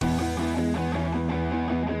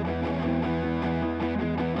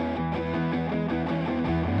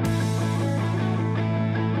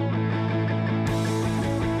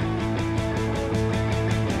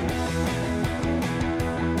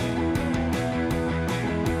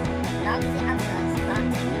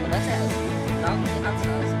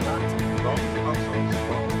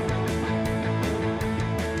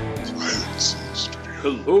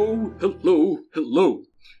Hello, hello, hello.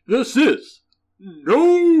 This is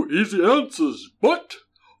No Easy Answers, but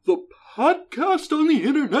the podcast on the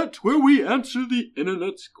internet where we answer the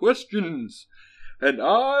internet's questions. And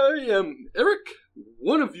I am Eric,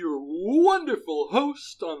 one of your wonderful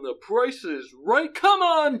hosts on The Price is Right. Come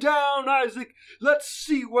on down, Isaac. Let's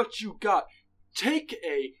see what you got. Take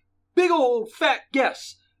a big old fat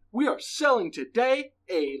guess. We are selling today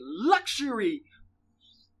a luxury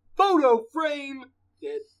photo frame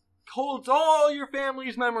that holds all your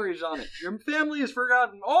family's memories on it. Your family has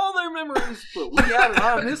forgotten all their memories, but we have it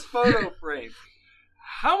on this photo frame.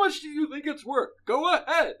 How much do you think it's worth? Go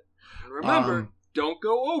ahead. And remember, don't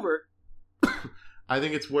go over. I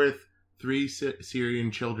think it's worth 3 Syrian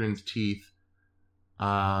children's teeth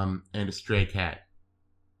and a stray cat.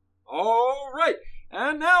 All right.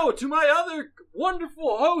 And now to my other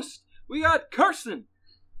wonderful host, we got Carson.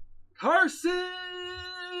 Carson!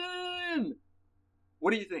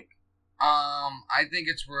 What do you think? I think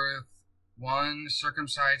it's worth 1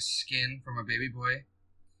 circumcised skin from a baby boy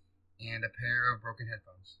and a pair of broken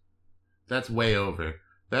headphones. That's way over.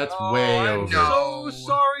 That's way over. I'm so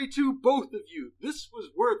sorry to both of you. This was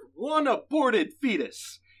worth 1 aborted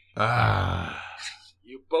fetus.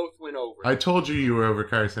 You both went over. I told you were over,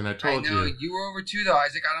 Carson. I told you. I know, you were over too, though,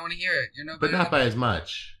 Isaac. I don't want to hear it. You're no But better not than by me. as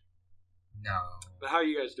much. No. But how are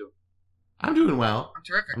you guys doing? I'm doing well. I'm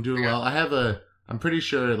terrific. I'm doing well. I'm pretty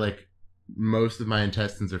sure, most of my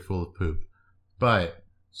intestines are full of poop. But,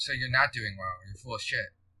 So you're not doing well. You're full of shit.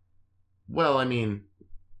 well, I mean,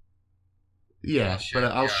 yeah, Shit,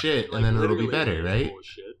 but I'll yeah. shit and then it'll be literally better, right?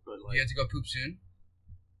 bullshit, but You have to go poop soon?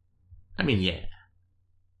 I mean, yeah.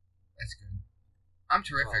 That's good. I'm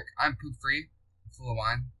terrific. I'm poop-free, full of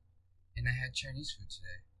wine, and I had Chinese food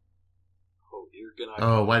today. oh, you're gonna.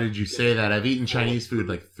 Oh, why did you say that? I've eaten Chinese food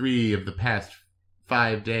 3 of the past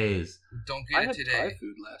 5 days. Don't I get had it today. Thai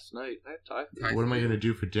food last night. I had Thai food. Thai What am I going to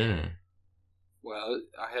do for dinner? Well,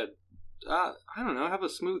 I had. I don't know. Have a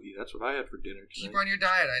smoothie. That's what I had for dinner Keep tonight. on your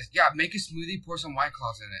diet, Isaac. Yeah, make a smoothie, pour some White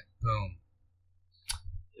Claws in it. Boom.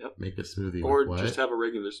 Make a smoothie Or with what? just have a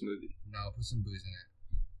regular smoothie. No, put some booze in it.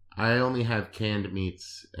 I only have canned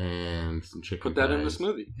meats and some chicken Put that in the thighs.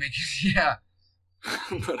 smoothie. Make it, yeah.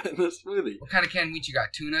 Put it in the smoothie. What kind of canned meat you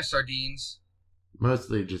got? Tuna, sardines?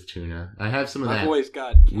 Mostly just tuna. I have some of My that boy's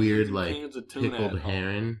got cans weird, and cans of tuna pickled at home.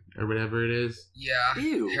 herring or whatever it is. Yeah.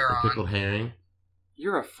 Ew. The Heron. pickled herring.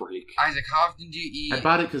 You're a freak. Isaac, how often do you eat? I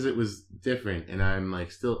bought it because it was different, and I'm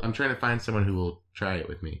I'm trying to find someone who will try it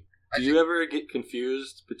with me. Do you ever get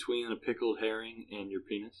confused between a pickled herring and your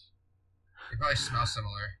penis? They probably smell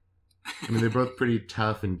similar. I mean, they're both pretty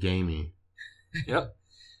tough and gamey. Yep.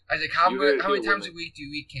 Isaac, how You better many get times with a week do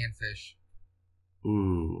you eat canned fish?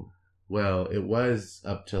 Ooh. Well, it was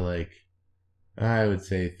up to I would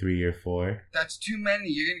say 3 or 4. That's too many.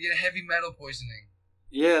 You're going to get heavy metal poisoning.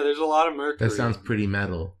 Yeah, there's a lot of mercury. That sounds pretty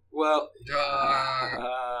metal. Well,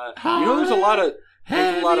 Duh. there's a lot of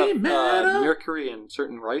Heavy metal. mercury in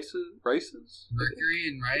certain rices. Mercury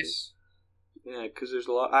and rice? Yeah, because there's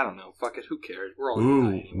a lot. I don't know. Fuck it. Who cares? We're all. Ooh,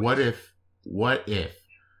 gonna die anyways. what if,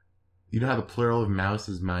 you know how the plural of mouse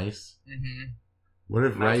is mice? Mm-hmm. What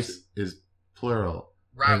if Mouse rice is plural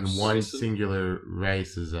and Rouse. one Ricin? singular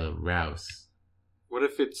rice is a rouse? What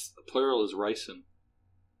if it's the plural is ricin?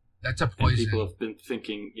 That's a And poison. people have been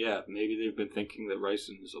thinking, maybe they've been thinking that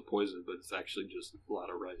ricin is a poison, but it's actually just a lot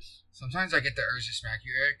of rice. Sometimes I get the urge to smack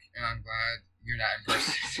you, Eric, and I'm glad you're not in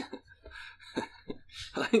person.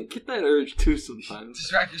 I get that urge too to sometimes.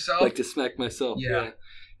 smack yourself? Like to smack myself. Yeah.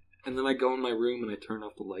 And then I go in my room and I turn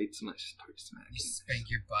off the lights and I start smacking. You spank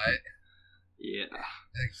your butt. Yeah.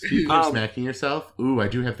 Speaking Like, of Um, smacking yourself, ooh, I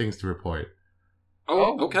do have things to report.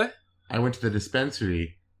 Oh, Oh. okay. I went to the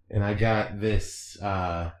dispensary and I got this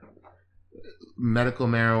medical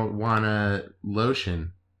marijuana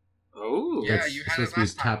lotion. Oh. Yeah, that's you had supposed it to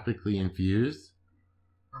last be time. topically infused.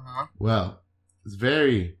 Uh-huh. Well, it's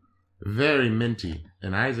very, very minty.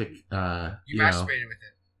 And Isaac, You masturbated with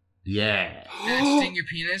it. yeah. Did it sting your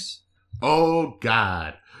penis? Oh,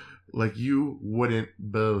 God. Like you wouldn't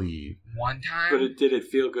believe. One time? But did it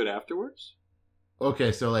feel good afterwards?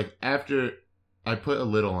 Okay, so after I put a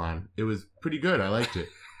little on, it was pretty good. I liked it.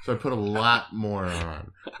 So I put a lot more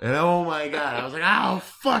on. And oh my God, I was like, oh,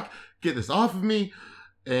 fuck. Get this off of me.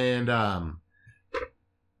 And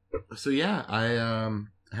so yeah, I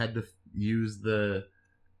had to use the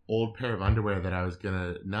old pair of underwear that I was going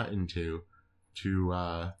to nut into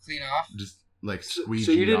to Clean off? just squeeze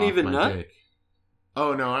so you didn't off even my nut? dick.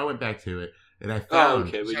 Oh no, I went back to it. And I Oh, found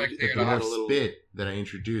okay. But Try to you, clear that it the off. more had a little spit that I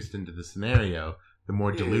introduced into the scenario, the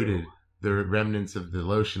more Ew. diluted the remnants of the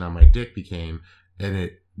lotion on my dick became, and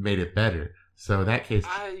it made it better. So in that case,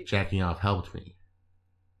 I- jacking off helped me.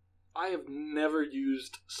 I have never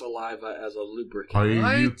used saliva as a lubricant. Are you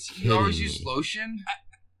What? kidding You always me? use lotion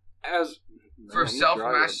As no, for I'm a dry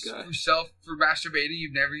rub guy. for masturbating.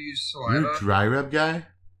 You've never used You're saliva. a dry rub guy?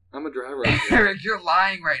 I'm a dry rub guy. Eric, you're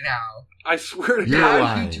lying right now. I swear to You're How God, do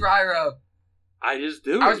lying. you dry rub? I just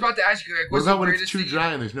do. I was about to ask you, like, What what's about the when weirdest it's too thing?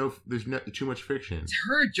 dry and there's no too much friction? It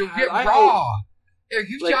hurts. You'll God, get I raw. Eric,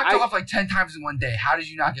 you've Like, jacked I- off like 10 times in one day. How did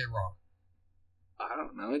you not get raw? I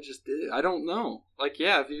don't know. It just did. I don't know. Like,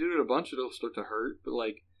 yeah, if you do it a bunch, it'll start to hurt. But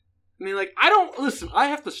like, I mean, like, I don't listen. I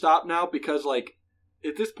have to stop now because, like,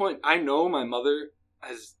 at this point, I know my mother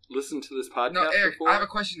has listened to this podcast No, Eric, before. I have a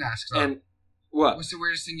question to ask. and what? What's the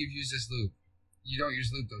weirdest thing you've used as lube? You don't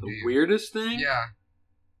use lube, though, do The you? weirdest thing? Yeah.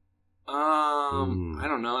 I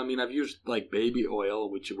don't know. I mean, I've used like baby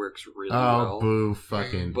oil, which works really Oh, well. boo,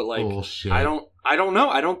 fucking But like, bullshit. I don't know.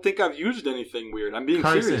 I don't think I've used anything weird. I'm being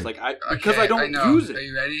Carson. serious. Like, because Okay, I don't know. use it. Are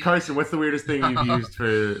you ready? Carson, what's the weirdest thing you've used for I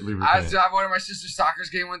lubricant? was at one of my sister's soccer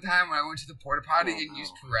game one time when I went to the porta potty and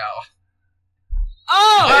used Purell.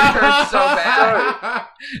 Oh, It hurt so bad.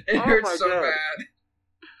 It Oh hurt my so God. bad.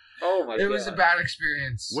 Oh my god! It was a bad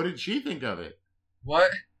experience. What did she think of it?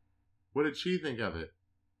 What? What did she think of it?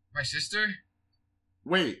 My sister?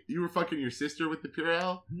 Wait, you were fucking your sister with the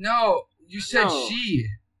Purell? No, you said No. she.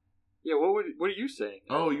 Yeah, what are you saying?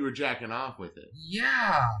 Oh, you were jacking off with it.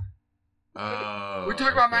 Yeah. Oh, We're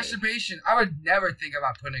talking about okay. masturbation. I would never think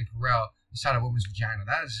about putting Purell inside a woman's vagina.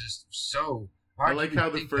 That is just so. Why I would like you how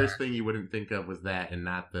the think first that? thing you wouldn't think of was that and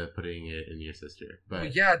not the putting it in your sister. But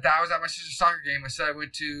Well, yeah, that was at my sister's soccer game. I said I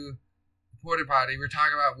went to the porta potty. We're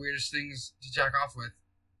talking about weirdest things to jack off with.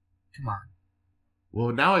 Come on.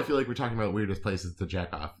 well, now I feel like we're talking about weirdest places to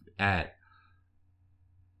jack off at.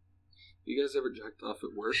 You guys ever jacked off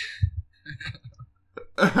at work?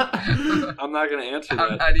 You're I'm not going to answer I'm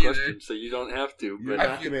that not either. question, so you don't have to. But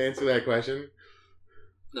not going to answer that question?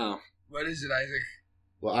 no, What is it, Isaac?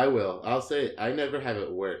 Well, I will. I'll say I never have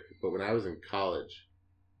it work, but when I was in college.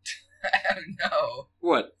 No.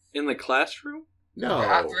 what in the classroom? No,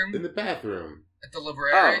 Bathroom? in the bathroom. At the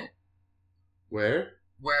library? Oh. Where?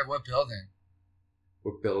 Where? What building?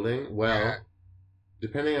 What building? Well, Yeah.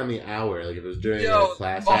 depending on the hour, like if it was during Yo, a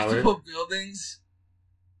class multiple hour. buildings?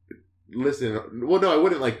 Listen, well, no, I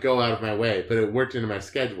wouldn't like go out of my way, but it worked into my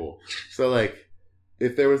schedule. So like,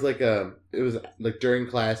 if there was like it was like during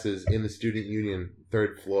classes in the student union,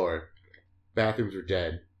 3rd floor, bathrooms were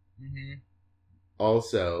dead. Mm-hmm.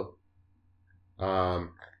 Also,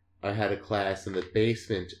 I had a class in the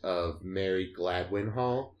basement of Mary Gladwin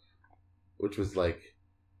Hall, which was like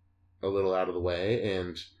a little out of the way,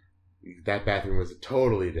 and that bathroom was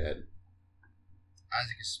totally dead.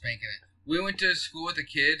 Isaac is spanking it. We went to school with a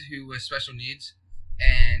kid who was special needs,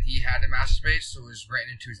 and he had to masturbate, so it was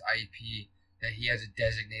written into his IEP that he has a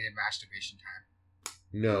designated masturbation time.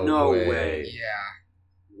 No way. Yeah.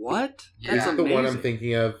 What? Yeah. Is That's it the one I'm amazing.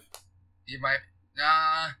 thinking of? You might.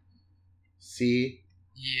 C?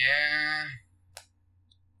 Yeah.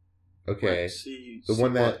 Okay. What? See, The see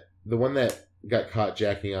one what? that got caught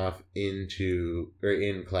jacking off in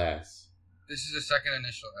class. This is the second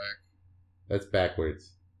initial, Eric. That's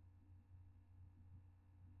backwards.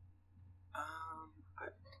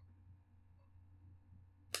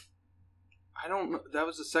 I don't know. That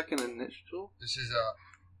was the second initial. This is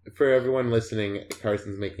For everyone listening,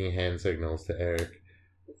 Carson's making hand signals to Eric.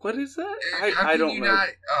 What is that? Eric, how I can don't you know. not?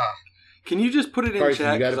 Can you just put it in Carson,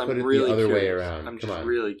 chat? you gotta 'Cause put I'm it the really other way curious. around. I'm Come just on.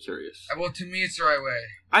 really curious. Well, to me, it's the right way.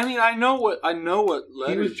 I mean, I know what He was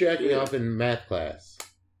letters jacking did. off in math class.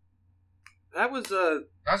 That was That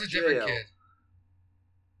was a different JL. kid.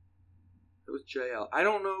 It was JL. I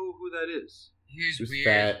don't know who that is. He was He was weird.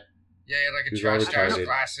 fat. Yeah, he had like a He was trash all guy's retarded.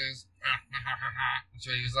 glasses. That's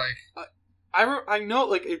what he was like. I know,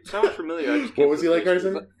 like, it sounds familiar. I just What can't was he put like, pictures,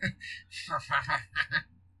 Carson?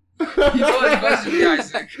 He was, wasn't he,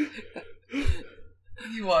 Isaac?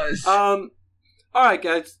 He was. All right,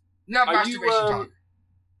 guys. Not are you, masturbation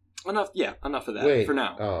talk. Enough of that Wait. for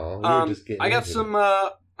now. Oh, we were just getting I got into some. it.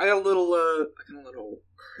 I got a little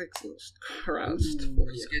Craigslist crust for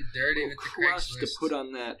Let's you. get dirty Little with the crust to Craigslist. put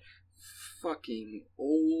on that fucking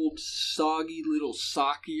old soggy little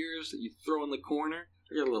sock ears that you throw in the corner.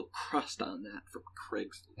 I got a little crust on that from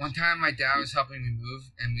Craigslist. One time, my dad was helping me move,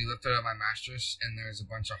 and we lifted up my mattress, and there was a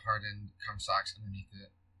bunch of hardened cum socks underneath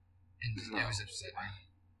it, and No. it was upsetting.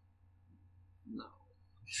 No.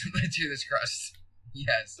 Let's hear this crust.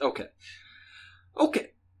 Yes. Okay.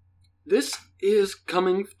 This is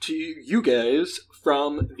coming to you guys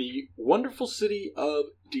from the wonderful city of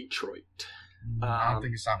Detroit. I don't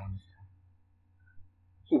think it's that one.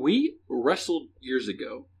 We wrestled years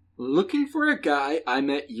ago. Looking for a guy I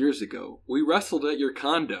met years ago. We wrestled at your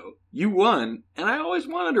condo. You won, and I always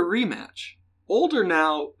wanted a rematch. Older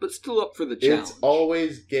now, but still up for the challenge. It's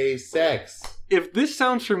always gay sex. If this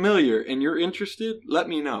sounds familiar and you're interested, let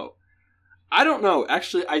me know. I don't know.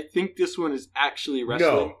 Actually, I think this one is actually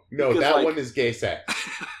wrestling. No, because, that one is gay sex.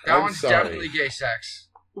 That one's definitely gay sex.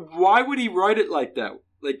 Why would he write it like that?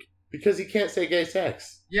 Because he can't say gay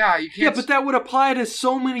sex. Yeah, you can't. Yeah, but that would apply to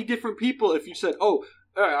so many different people if you said, "Oh,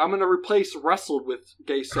 I'm going to replace wrestled with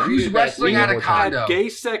gay sex." Who's wrestling at a condo? Had gay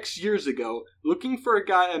sex years ago. Looking for a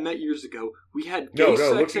guy I met years ago. We had gay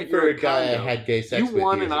sex looking at for your a guy condo. I had gay sex with. You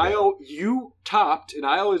won, years and ago. you topped, and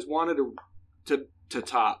I always wanted to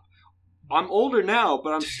top. I'm older now,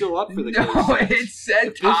 but I'm still up for the gay No, sex. it said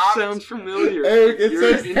If top. this sounds familiar. Eric, it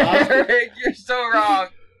says in- top. Eric, you're so wrong.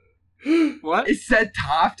 What? It said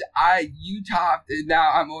topped. You topped, and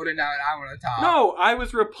now I'm older now, and I want to top. No, I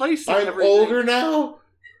was replacing I'm everything. older now?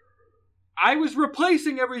 I was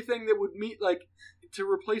replacing everything that would meet, to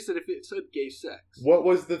replace it if it said gay sex. What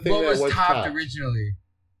was the thing What that was was topped topped? originally?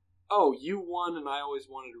 Oh, you won, and I always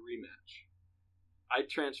wanted a rematch. I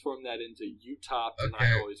transformed that into you topped, and I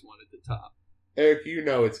Okay. always wanted to top. Eric, you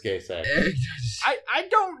know it's gay sex. Eric, I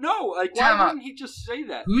don't know. Why Time out. wouldn't he just say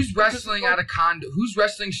that? who's Because wrestling it's at a condo? Who's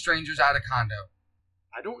wrestling strangers at a condo?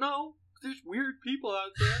 I don't know. There's weird people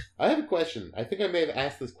out there. I have a question. I think I may have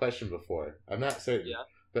asked this question before. I'm not certain. Yeah.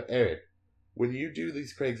 But Eric, when you do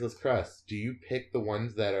these Craigslist crusts, do you pick the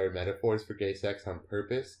ones that are metaphors for gay sex on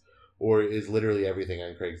purpose? Or is literally everything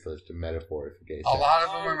on Craigslist a metaphor for gay sex? A lot of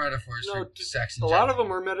them are metaphors No, for sex. In A lot of general.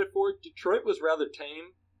 them are metaphor. Detroit was rather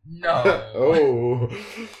tame. No. Oh.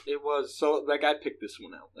 It was so I picked this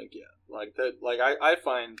one out.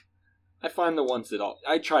 I find the ones that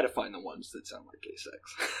I try to find the ones that sound like gay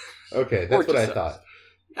sex. Okay, Or that's what just I sex. thought.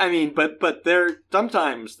 I mean, but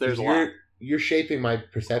sometimes there's a lot. You're shaping my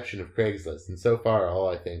perception of Craigslist, and so far all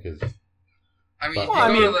I think is I mean, Well, you I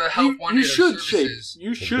go mean, to the help you wanted should shape. services.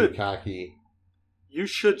 You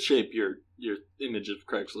should shape your image of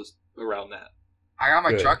Craigslist around that. I got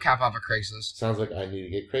my Good. truck cap off of Craigslist. Sounds like I need to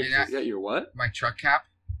get Yeah. Craigslist. You got your what? My truck cap.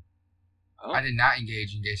 Oh. I did not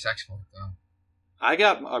engage in gay sex for it though. I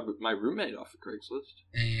got my roommate off of Craigslist.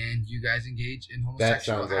 And you guys engage in That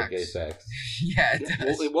homosexual sounds like acts. gay sex. Yeah, it Yeah,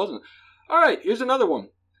 does. well, it wasn't. All right, here's another one.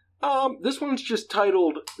 This one's just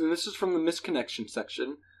titled, and this is from the misconnection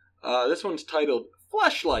section. This one's titled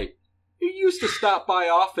 "Fleshlight." You used to stop by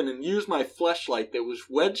often and use my fleshlight that was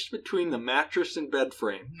wedged between the mattress and bed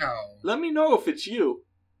frame. No. Let me know if it's you.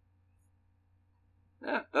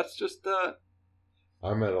 Yeah, that's just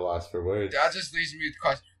I'm at a loss for words. That just leaves me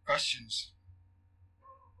with questions.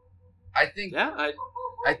 I think yeah.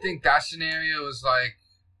 I think that scenario is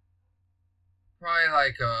probably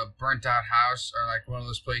like a burnt out house or like one of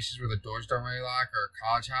those places where the doors don't really lock, or a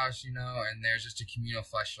college house, and there's just a communal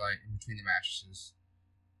fleshlight in between the mattresses.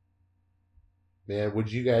 Man,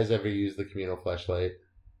 would you guys ever use the communal fleshlight?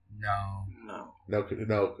 No. No,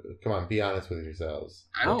 come on, be honest with yourselves.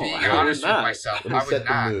 I'm No, being I would honest with not. myself. Let me I would set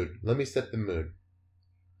not. the mood. Let me set the mood.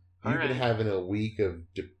 All You've been right. having a week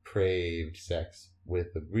of depraved sex with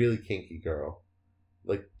a really kinky girl.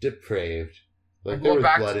 Like, depraved. Like, I'm there going was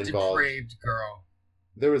back blood to involved. depraved girl.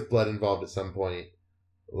 There was blood involved at some point.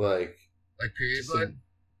 Like, Like period some- blood?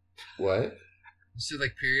 what? You said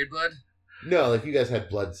like period blood? No, like you guys had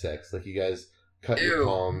blood sex. Like you guys cut your Ew.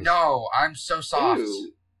 palms. No, I'm so soft.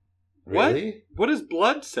 Ew. Really? What is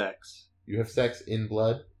blood sex? You have sex in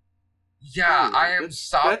blood? Yeah, Ew, I am that's-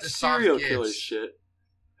 soft That's as soft serial gets. killer shit.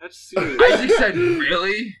 That's serial. I just said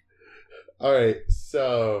really? Alright,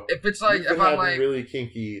 so If it's like, you've been if I'm having like, really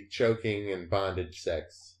kinky choking and bondage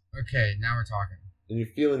sex. okay, now we're talking. And you're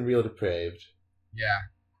feeling real depraved. Yeah.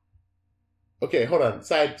 Okay, hold on.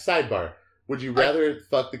 Sidebar. Would you rather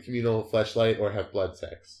fuck the communal fleshlight or have blood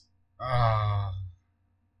sex?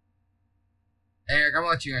 Eric, I'm gonna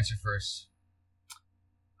let you answer first.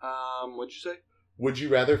 What'd you say? Would you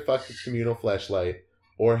rather fuck the communal fleshlight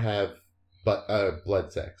or have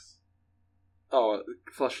blood sex? Oh,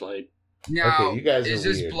 fleshlight. Now, Okay, you guys is are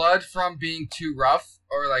this weird. blood from being too rough,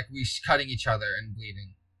 or like we cutting each other and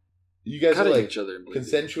bleeding? You guys Cutting are like each other and bleeding.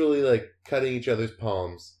 consensually like cutting each other's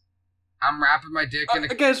palms. I'm wrapping my dick in a.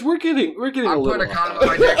 Guys, we're getting a I'm little. putting a off condom on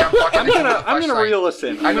my topic. dick. I'm fucking. I'm gonna reel us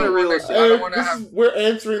in. I'm gonna reel us I in. don't Eric, wanna this have- is, we're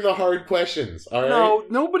answering the hard questions, alright? No,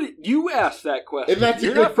 nobody. You asked that question. And that's a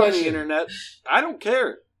You're good not from question. the internet. I don't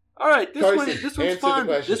care. All right, this Carson, one's answer the fun.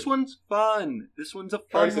 question. This one's fun. This one's a fun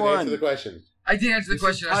Carson, one. answer the question. I did answer the This is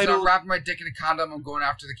question. I said I'm titled- wrapping my dick in a condom. I'm going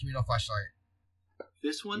after the communal flashlight.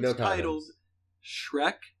 This one's No titled condoms.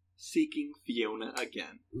 Shrek Seeking Fiona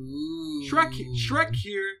Again. Ooh. Shrek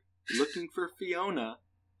here looking for Fiona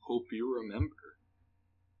Hope You Remember.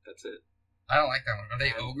 That's it. I don't like that one. Are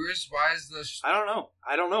they ogres? Why is the... I don't know.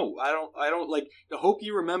 I don't like the Hope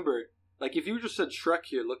You Remember. Like, if you just said Shrek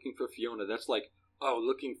here looking for Fiona, that's like,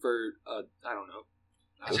 looking for, I don't know.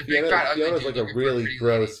 It's a big fat ugly Fiona's dude like a looking for a really pretty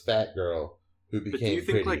gross fat girl who became But do you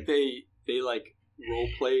think, pretty. like, they like,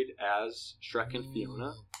 role-played as Shrek and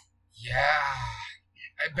Fiona? Yeah.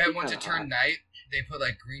 I bet once Yeah. it turned night, they put,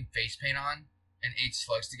 like, green face paint on and ate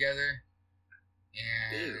slugs together.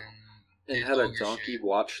 And... Ew. And did had a ogre donkey shit.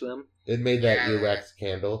 watch them? It made that Yeah. earwax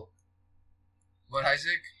candle. What,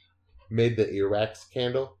 Isaac? Made the earwax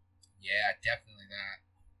candle. Yeah, definitely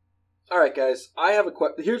that. All right, guys. I have a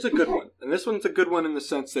question. Here's a good one, and this one's a good one in the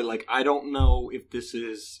sense that, like, I don't know if this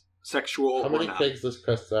is sexual How or many not. Craigslist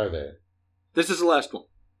crusts are there? This is the last one.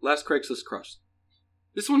 Last Craigslist crust.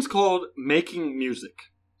 This one's called Making Music.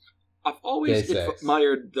 I've always Gay sex.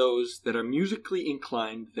 admired those that are musically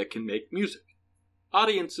inclined that can make music.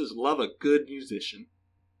 Audiences love a good musician.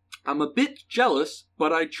 I'm a bit jealous,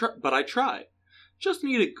 but I try. Just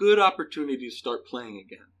need a good opportunity to start playing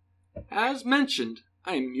again. As mentioned,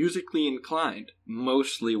 I am musically inclined,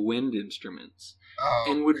 mostly wind instruments, Oh,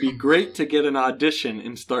 and would be come great on. to get an audition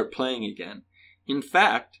and start playing again. In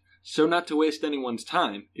fact, so not to waste anyone's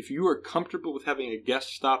time, if you are comfortable with having a guest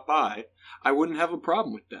stop by, I wouldn't have a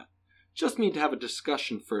problem with that. Just need to have a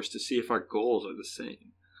discussion first to see if our goals are the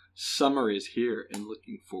same. Summer is here and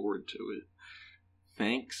looking forward to it.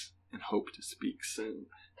 Thanks, and hope to speak soon.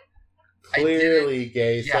 Clearly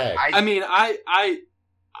gay Yeah, sex. I mean,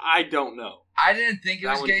 I don't know. I didn't think it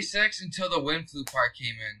That was one- gay sex until the wind flute part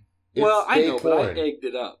came in. It's Well, I gay know, but I porn. egged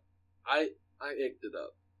it up. I egged it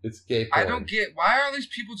up. It's gay porn. I don't get why are these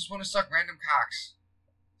people just want to suck random cocks?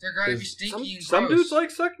 They're going to be 'Cause stinky and Some gross. dudes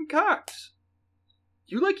like sucking cocks.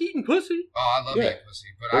 You like eating pussy? Oh, I love Yeah. eating pussy,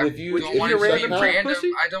 but But I if you- don't if want you it to suck be a cock- random.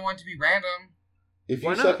 pussy? I don't want it to be random. If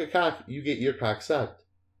Why you not? suck a cock, you get your cock sucked.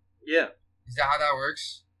 Yeah. Is that how that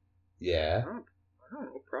works? Yeah. I don't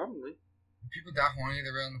know, probably. Are people that horny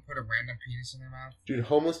they're willing to put a random penis in their mouth? Dude,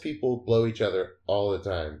 homeless people blow each other all the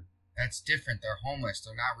time. That's different. They're homeless.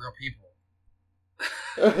 They're not real people.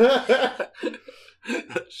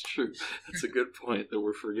 That's true. That's a good point that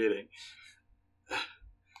we're forgetting.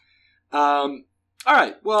 All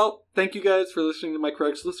right. Well, thank you guys for listening to my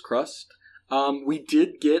Craigslist crust. We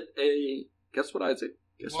did get a. Guess what, Isaac?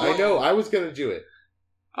 Guess Well, I know, I was gonna do it.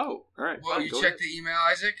 Oh, all right. Well, fine, you go checked ahead. the email,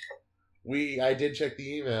 Isaac? I did check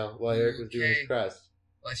the email while Eric was doing his Okay. crust.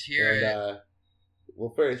 Let's hear it. And,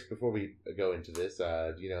 well, first, before we go into this,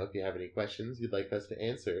 if you have any questions you'd like us to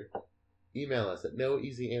answer, email us at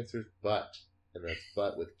noeasyanswersbut, and that's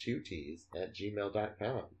but with 2 T's,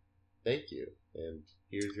 @gmail.com. Thank you, and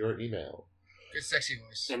here's your email. Good sexy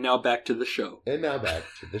voice. And now back to the show. And now back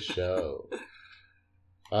to the show.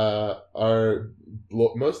 Our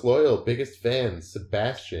most loyal, biggest fan,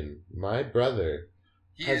 Sebastian, my brother.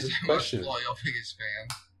 He has is a our most question. loyal biggest fan.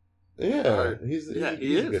 Yeah, he's he a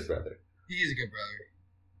is. good brother. He is a good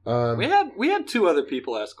brother. We had 2 other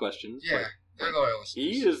people ask questions. Yeah, they're loyal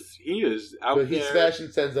listeners. He is out But there.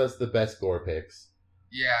 Sebastian sends us the best gore pics.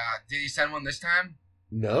 Yeah, did he send one this time?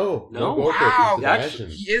 No No. gore pics Wow, from actually, Sebastian.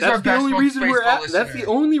 He is That's our the best only most reason we're faithful at. That's the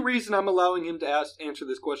listener. only reason I'm allowing him to answer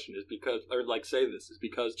this question is because, or like say this is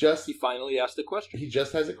because Just he finally asked a question. he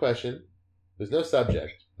just has a question. There's no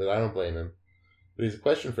subject, but I don't blame him. But he's a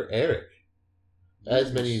question for Eric.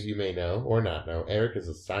 As many of you may know or not know, Eric is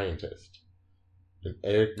a scientist, and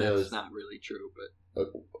Eric That's knows. not really true, but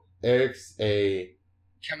Eric's a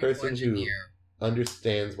Chemical person who- engineer.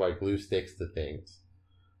 understands why glue sticks to things,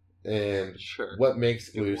 and sure. what makes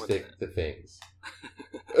Good glue one, stick man. to things.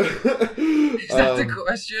 Is that the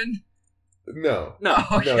question? No. No,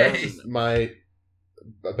 No, Okay. that's just my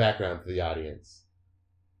background for the audience.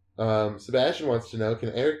 Sebastian wants to know, can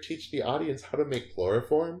Eric teach the audience how to make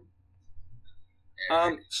chloroform?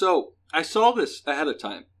 So I saw this ahead of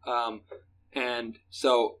time, and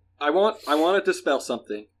so I want to dispel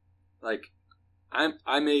something. Like,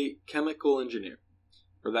 I'm a chemical engineer,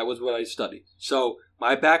 or that was what I studied. So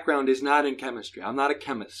my background is not in chemistry. I'm not a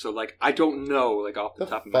chemist, so like I don't know like off the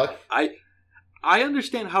The top of my fuck? head. I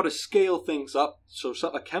understand how to scale things up. So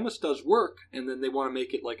a chemist does work, and then they want to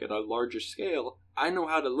make it like at a larger scale. I know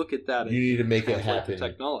how to look at that. You need to make it translate the happen.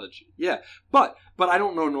 technology. Yeah, but I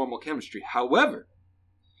don't know normal chemistry. However,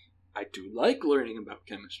 I do like learning about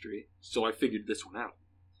chemistry, so I figured this one out.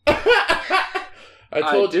 I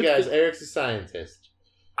told you did guys, fi- Eric's a scientist.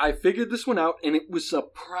 I figured this one out, and it was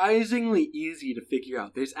surprisingly easy to figure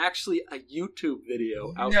out. There's actually a YouTube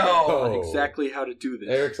video out there No. on exactly how to do this.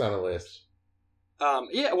 Eric's on a list.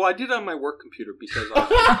 Yeah, well, I did it on my work computer because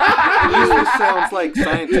at least this sounds like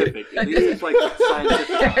scientific. At least it's like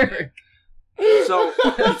scientific. So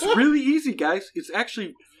it's really easy, guys. It's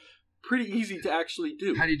actually pretty easy to actually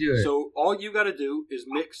do. How do you do it? So all you got to do is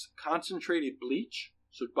mix concentrated bleach.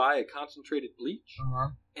 So buy a concentrated bleach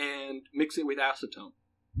and mix it with acetone.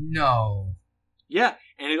 No. Yeah,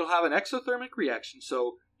 and it'll have an exothermic reaction.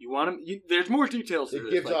 So you want to. There's more details to It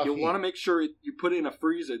this. gives Like off you'll heat. want to make sure you put it in a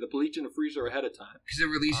freezer, the bleach in a freezer ahead of time. Because it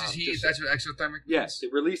releases heat. just- That's what exothermic means? Yes, it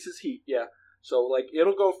releases heat. Yeah, so like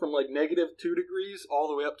it'll go from like -2 degrees all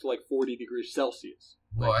the way up to like 40 degrees Celsius.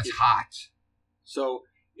 Well, Like, it's hot. So,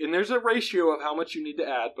 and there's a ratio of how much you need to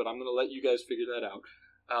add, but I'm going to let you guys figure that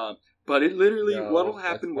out. But it literally, No, what'll that's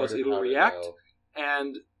happen part was of it'll how to react, know.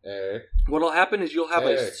 and Eric, what'll happen is you'll have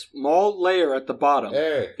a Eric. small layer at the bottom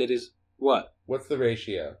Eric, that is what? what's the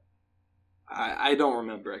ratio? I don't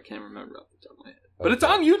remember. I can't remember off the top of my head. But it's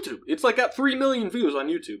on YouTube. It's like got 3 million views on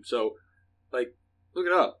YouTube. So, like, look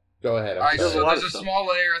it up. Go ahead. All right, There's a so lot there's of a stuff. small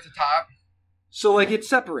layer at the top. So, like, it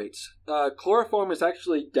separates. Chloroform is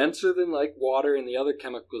actually denser than, like, water and the other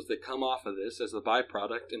chemicals that come off of this as the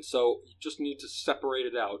byproduct. And so, you just need to separate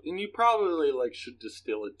it out. And you probably, like, should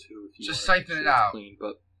distill it, too. If you Just wanna make siphon sure it it's out. Clean.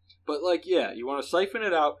 But, like, yeah, you want to siphon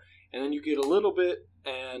it out, and then you get a little bit,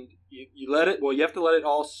 and you let it, well, you have to let it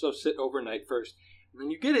also sit overnight first. And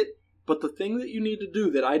then you get it. But the thing that you need to do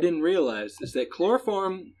that I didn't realize is that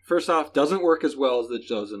chloroform, first off, doesn't work as well as it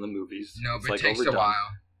does in the movies. No, It's, but like, it takes overdone. a while.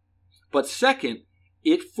 But second,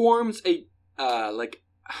 it forms a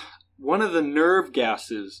one of the nerve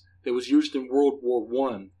gases that was used in World War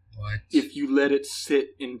One. What? If you let it sit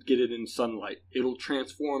and get it in sunlight, it'll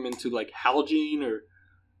transform into like halogene or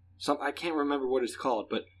something. I can't remember what it's called,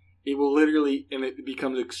 but it will literally, and it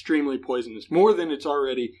becomes extremely poisonous, more than it's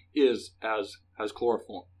already is as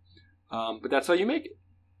chloroform. But that's how you make it.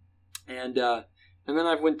 And then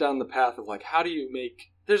I've went down the path of like, how do you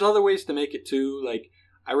make? There's other ways to make it too. Like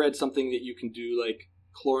I read something that you can do like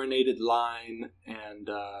chlorinated lime and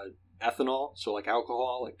ethanol, so like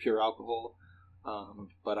alcohol, like pure alcohol.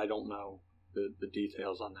 But I don't know the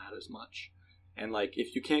details on that as much. And like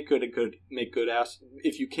if you can't make good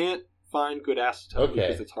if you can't find good acetone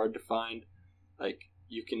because it's hard to find, like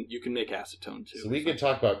you can make acetone too. So we can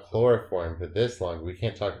talk about chloroform for this long. We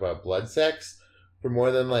can't talk about blood sex for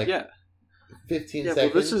more than 15 well,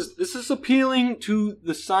 seconds. this is appealing to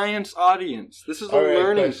the science audience. This is a All right,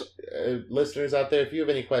 learning. listeners out there, if you have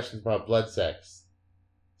any questions about blood sex,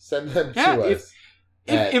 send them Yeah, to us.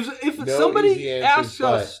 If no somebody easy answers, asks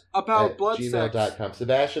us about at blood sex, gmail.com.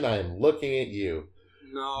 Sebastian, I am looking at you.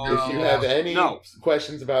 no. If you have any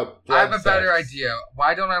questions about blood I have a better sex, idea.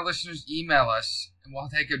 Why don't our listeners email us and we'll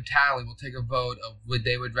take a tally, we'll take a vote of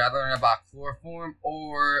they would rather learn about chloroform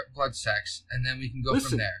or blood sex, and then we can go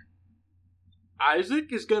from there.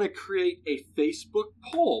 Isaac is going to create a Facebook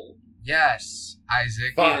poll. Yes,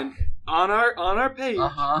 Isaac. Fuck. And on our page,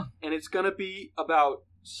 Uh-huh. and it's going to be about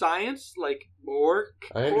science, like more.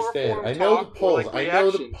 I understand. chloroform I know the talk, or, polls. like, I know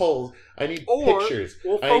the reactions. polls. I need Or pictures.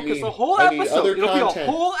 we'll I focus need, a whole I need episode. other It'll be a content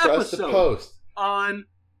whole for us to episode post. on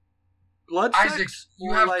blood Isaac, sex.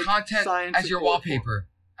 you or, have like, content science as and your chloroform. wallpaper,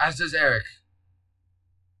 as does Eric.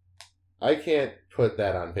 I can't put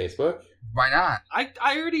that on Facebook. Why not? I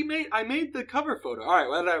already made the cover photo. All right,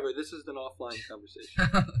 whatever. This is an offline conversation.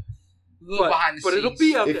 A little behind the but scenes. it'll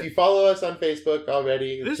be out If there. you follow us on Facebook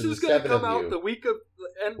already, This there's is going to 7 come of out you. the week of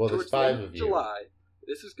the end. Well, there's towards the 5 end of you. July.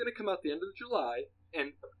 This is going to come out the end of July,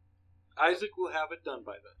 and Isaac will have it done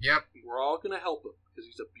by then. Yep. We're all going to help him because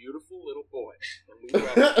he's a beautiful little boy. And we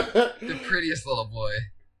love him. The prettiest little boy.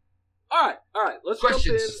 All right. Let's Questions.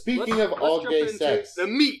 jump in. Speaking Let's of all jump gay into sex. the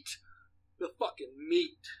meat, the fucking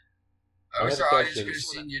meat. I wish have a our audience question. could have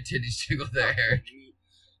seen your titties jiggle there, Eric. Meat.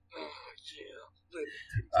 Oh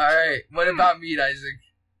yeah. Alright, what about meat, Isaac?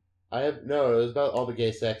 it was about all the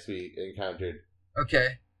gay sex we encountered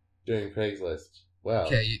Okay. during Craigslist. Well,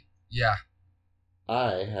 Okay, yeah.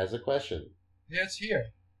 I has a question. Yeah, it's here.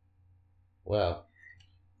 Well,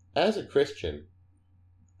 as a Christian,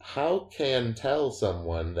 how can tell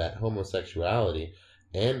someone that homosexuality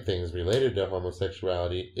and things related to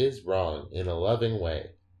homosexuality is wrong in a loving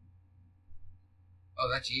way? Oh,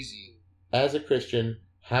 that's easy. As a Christian,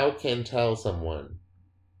 how can tell someone?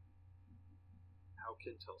 How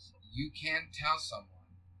can tell someone? You can tell someone.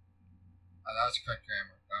 Oh, that was correct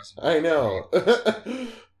grammar. That was I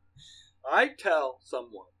know. I tell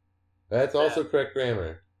someone. That's also correct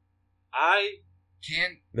grammar. I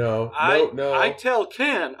No. I tell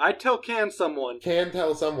can someone. Can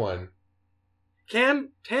tell someone. Can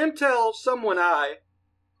tell someone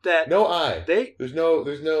No I. they There's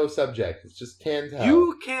no subject. It's just can tell.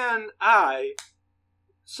 you can I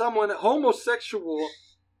someone homosexual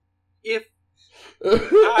if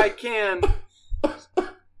I can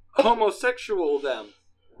homosexual them?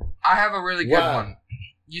 I have a really good Wow. one.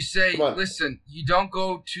 You say, Come on. listen, you don't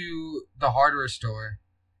go to the hardware store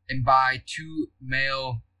and buy 2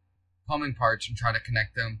 male plumbing parts and try to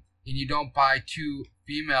connect them, and you don't buy 2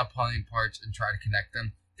 female plumbing parts and try to connect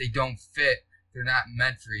them. They don't fit. They're not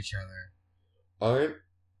meant for each other. Aren't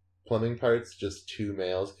plumbing parts just 2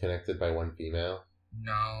 males connected by 1 female?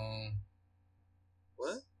 No.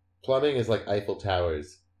 What? Plumbing is like Eiffel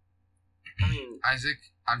Towers. I mean, Isaac,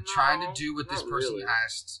 I'm trying to No, do what this not person really.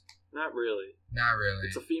 asked. not really. Not really.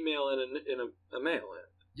 It's a female and a male.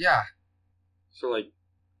 Yeah. So, like,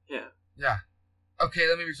 yeah. Yeah. Okay,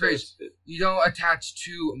 let me So rephrase. You don't attach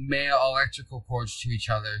 2 male electrical cords to each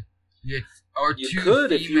other. You 2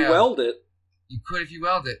 could if you female- weld it. You could if you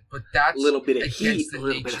weld it, but that's A little bit of against heat, the a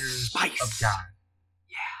little bit of natures spice. of God.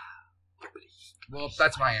 Well,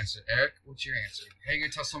 that's my answer. Eric, what's your answer? How are you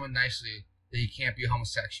gonna tell someone nicely that you can't be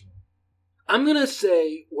homosexual? I'm gonna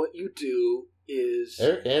say what you do is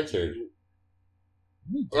Eric answered.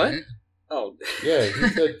 What? Didn't? Oh, Yeah, he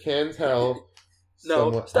said can tell. No,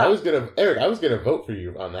 someone- stop. I was gonna vote for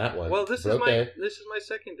you on that one. well, this but is okay. my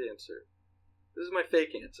second answer. This is my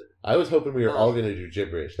fake answer. I was hoping we were Oh. all gonna do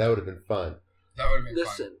gibberish. That would have been fun. That would have been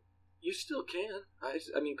Listen, you still can.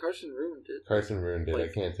 I mean, Carson ruined it. Carson ruined it. I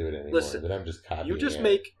Like, can't do it anymore. listen, but I'm just copying. You just it.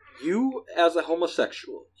 make you as a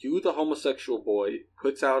homosexual. You, the homosexual boy,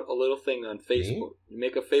 puts out a little thing on Facebook. You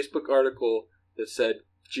make a Facebook article that said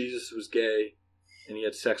Jesus was gay and he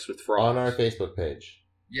had sex with frogs. on our Facebook page.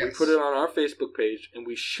 Yes. We put it on our Facebook page and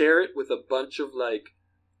we share it with a bunch of like,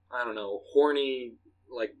 I don't know, horny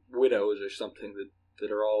like widows or something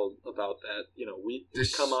that are all about that. You know, we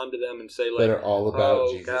come on to them and say like, That are all about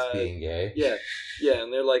oh, Jesus God. being gay. yeah,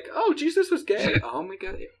 and they're like, oh, Jesus was gay. Oh my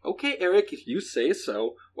God. Okay, Eric, if you say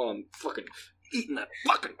so. Well, I'm fucking eating that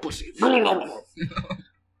fucking pussy.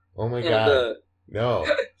 Oh my And, god. No.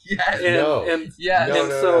 Yes. and, No. and Yes. No, and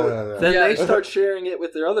no, so no. then Yeah. they start sharing it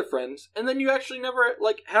with their other friends, and then you actually never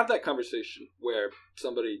like have that conversation where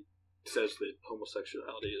somebody says that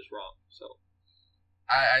homosexuality is wrong. So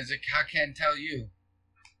Isaac, how can tell you?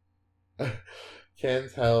 Can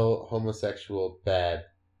tell homosexual bad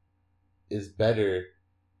is better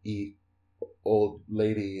eat old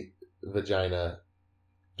lady vagina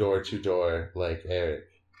door to door like Eric.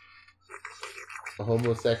 A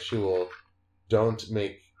homosexual don't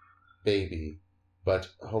make baby, but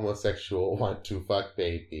homosexual want to fuck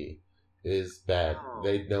baby is bad. Oh.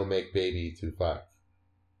 They don't make baby to fuck.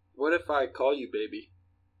 what if I call you baby?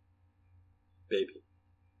 Baby.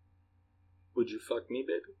 Would you fuck me,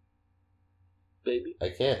 baby? Baby? I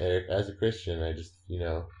can't, Eric. As a Christian, I just,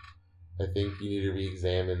 I think you need to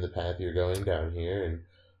re-examine the path you're going down here and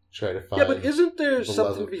try to find. Yeah, but isn't there the love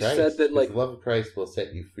something of to be Christ, said that, 'cause like, the love of Christ will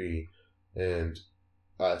set you free, and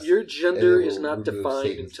us. your gender and it is will not remove defined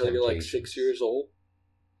Satan's until you're, like, temptations. 6 years old?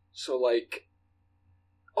 So, like...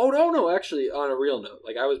 Oh, no, actually, on a real note.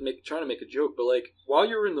 Like, I was trying to make a joke, but, like, while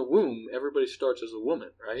you're in the womb, everybody starts as a woman,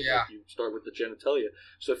 right? Yeah. Like, you start with the genitalia.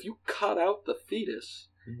 So if you cut out the fetus,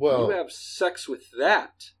 Well, you have sex with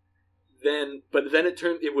that, then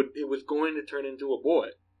it was going to turn into a boy.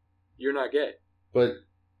 You're not gay. but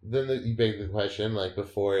then you beg the question, like,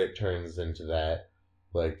 before it turns into that,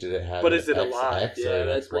 like, did it have But an is it alive? XX or Yeah, an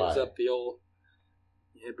that brings XY? up the old...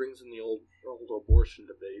 Yeah, it brings in the old abortion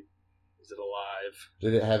debate. Is it alive?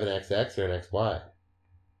 Did it have an XX or an XY?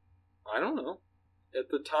 I don't know. At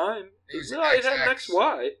the time... It was No, it had an XX.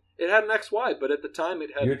 XY. It had an XY, but at the time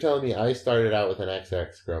it had... You're telling me I started out with an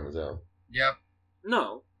XX chromosome, Yep.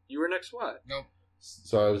 No, you were an XY. Nope.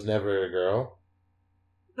 so I was never a girl?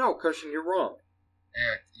 No, Carson, you're wrong.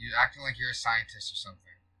 Eric, you're acting like you're a scientist or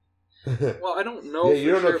something. Well, I don't know Yeah, you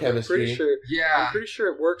for don't know sure, but chemistry. Yeah. I'm pretty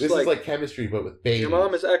sure it works This like... is like chemistry, but with babies. Your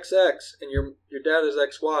mom is XX and your dad is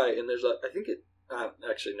XY, and there's I think it.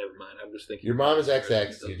 Actually, never mind. I'm just thinking. Your mom is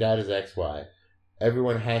XX, your dad is XY.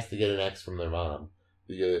 Everyone has to get an X from their mom.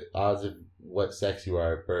 The odds of what sex you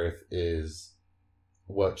are at birth is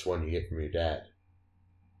which one you get from your dad.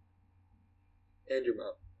 And your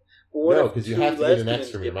mom. But what No, if 'cause you two have to get an X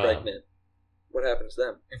lesbians from get your mom. pregnant? What happens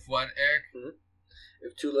then? If what, Eric?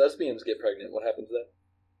 If two lesbians get pregnant, what happens then?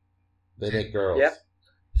 They make girls. Yeah.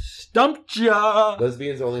 Stumped ya!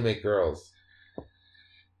 Lesbians only make girls.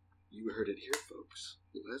 You heard it here, folks.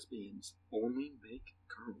 Lesbians only make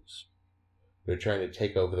girls. They're trying to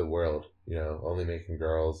take over the world. Only making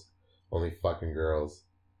girls, only fucking girls.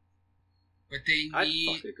 But they I'd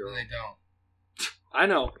need... fuck a girl. No, they don't. I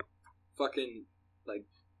know, fucking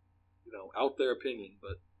out there opinion,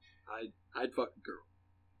 but I'd fuck a girl.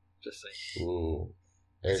 Just saying. Ooh.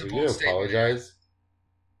 It's Eric, a are you bold gonna statement, apologize?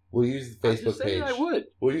 We'll use the I'm just Facebook saying page. I would.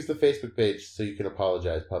 We'll use the Facebook page so you can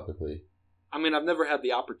apologize publicly. I mean, I've never had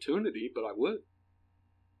the opportunity, but I would.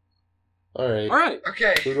 All right. All right.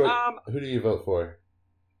 Okay. Who do you vote for?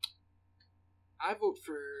 I vote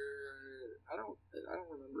for. I don't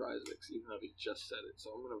remember Isaac's, even though he just said it. So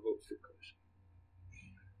I'm gonna vote for Carson.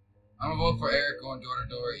 I'm gonna vote for Eric going door to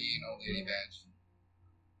door eating old lady badge.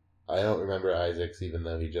 I don't remember Isaac's, even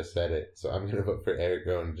though he just said it. So I'm gonna vote for Eric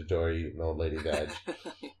going to door eating old lady badge.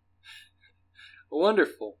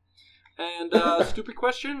 Wonderful. And stupid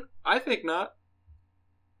question? I think not.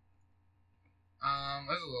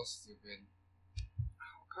 That's a little stupid.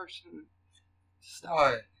 Oh, Carson, stop.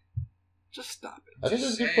 What? Just stop it. I think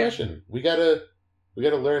that's a good Saying. question. We gotta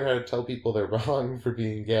learn how to tell people they're wrong for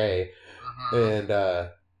being gay, and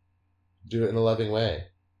do it in a loving way.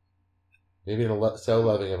 Maybe in a so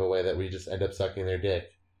loving of a way that we just end up sucking their dick,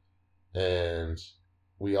 and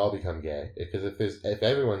we all become gay. Because if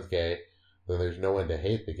everyone's gay, then there's no one to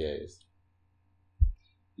hate the gays.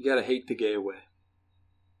 You gotta hate the gay away.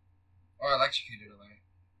 Or electrocuted away.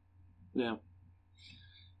 Yeah.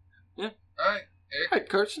 Yeah. Alright, Eric. All right,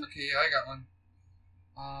 Carson. Okay, yeah, I got one.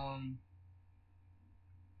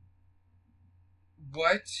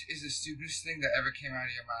 What is the stupidest thing that ever came out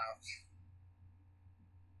of your mouth?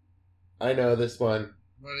 I know this one.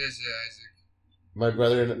 What is it, Isaac? My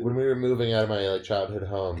brother, when we were moving out of my childhood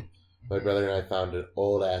home, my brother and I found an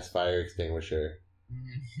old ass fire extinguisher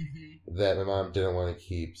that my mom didn't want to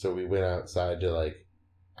keep, so we went outside to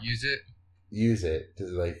Use it? use it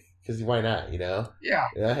to because why not, you know? Yeah.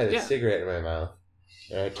 And I had a cigarette in my mouth,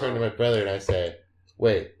 and I turned to my brother and I said,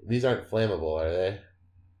 "Wait, these aren't flammable, are they?"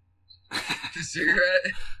 The cigarette?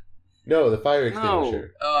 No, the fire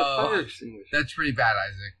extinguisher. Oh, The fire extinguisher. that's pretty bad,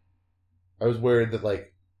 Isaac. I was worried that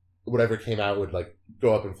whatever came out would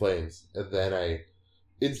go up in flames, and then I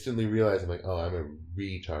instantly realized I'm oh, I'm a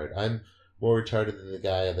retard. I'm more retarded than the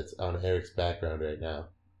guy that's on Eric's background right now.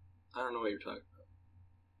 I don't know what you're talking about.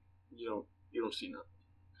 You don't see nothing.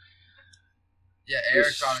 Yeah,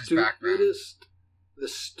 Eric's on his background. The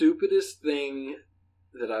stupidest thing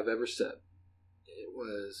that I've ever said. It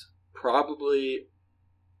was probably,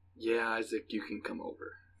 "Yeah, Isaac, you can come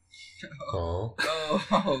over." Oh.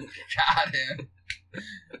 Oh, got him.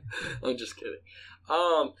 I'm just kidding.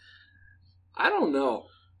 I don't know.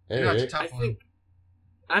 You know, it's a Eric, tough one.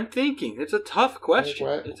 I'm thinking. It's a tough question.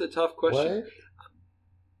 What? It's a tough question.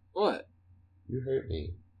 What? What? You hurt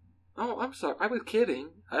me. Oh, I'm sorry. I was kidding.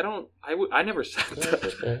 I never said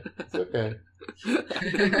that. That's okay. It's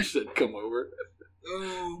okay. I never said come over.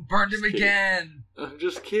 Ooh, burned him Just kidding. again. I'm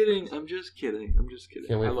just kidding.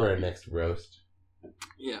 Can't wait I for love our you. next roast.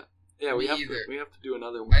 Yeah. Yeah, Me we have either. to do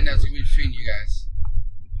another one. I know, it's going to be between you guys.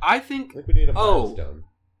 I think I think we need a Oh. milestone.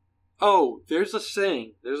 Oh, there's a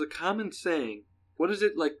saying. There's a common saying. What is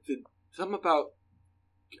it something about?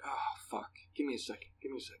 Oh, fuck. Give me a second.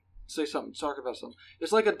 Say something. Talk about something.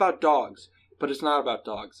 It's about dogs, but it's not about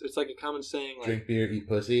dogs. It's a common saying Drink beer, eat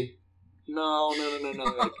pussy. no.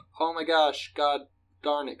 Oh my gosh, God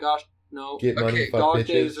darn it, gosh, no. Get money, Okay, fuck Dog bitches.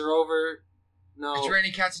 days are over. No, It's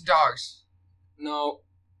raining cats and dogs. no.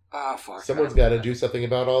 Ah, fuck. Someone's got to do something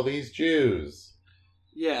about all these Jews.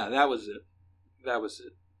 Yeah, that was it.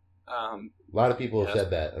 A lot of people have Yes.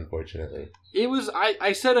 said that, unfortunately. It was.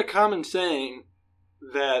 I said a common saying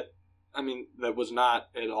that was not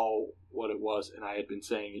at all what it was, and I had been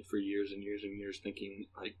saying it for years and years and years, thinking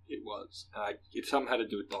it was. It something had to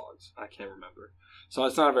do with dogs. I can't remember. So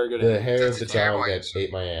it's not a very good. The answer. hair That's of the a terrible dog that answer.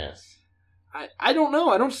 ate my ass. I don't know.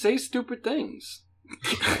 I don't say stupid things.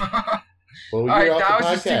 Well, Alright, you're that off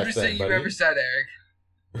was the the podcast stupidest then, thing you've buddy. ever said, Eric.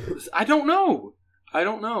 I don't know. I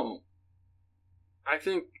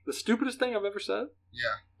think the stupidest thing I've ever said.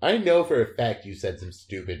 Yeah. I know for a fact you said some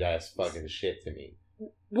stupid ass fucking shit to me.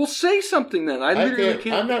 Well, say something then. I literally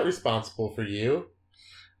can't. I'm not responsible for you.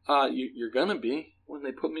 You're gonna be when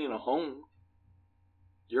they put me in a home.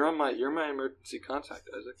 You're my emergency contact,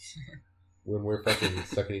 Isaac. When we're fucking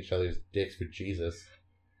sucking each other's dicks for Jesus.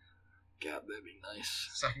 God, that'd be nice.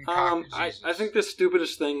 Sucking cock for I Jesus. think the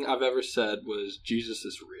stupidest thing I've ever said was Jesus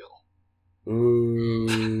is real.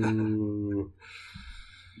 Ooh.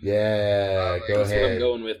 Yeah, go That's what I'm ahead.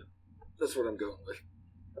 going with. That's what I'm going with.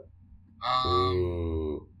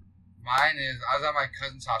 Ooh. Mine is, I was at my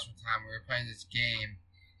cousin's house one time. We were playing this game,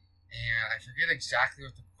 and I forget exactly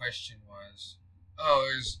what the question was. Oh,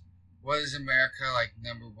 it was, what is America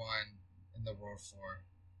number one in the world for?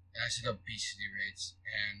 And I said obesity rates,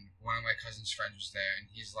 and one of my cousin's friends was there, and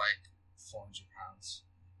he's 400 pounds.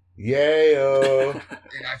 Yayo.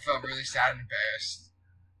 And I felt really sad and embarrassed.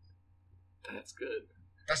 That's good.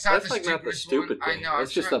 That's not That's the like not the stupidest stupid one. thing. I know.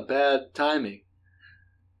 It's just a bad timing.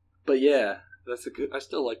 But yeah, that's a good. I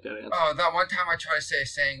still like that answer. Oh, that one time I tried to say a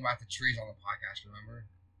saying about the trees on the podcast. Remember?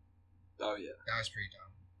 Oh yeah. That was pretty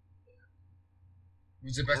dumb.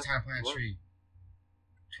 When's the best time to plant a What? tree?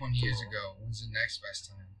 20 years ago. When's the next best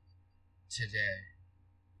time? Today.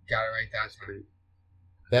 Got it right that time. Pretty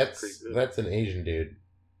good. That's an Asian dude.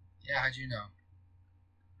 Yeah, how'd you know?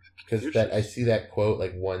 Because that I see that quote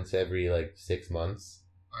like once every like 6 months.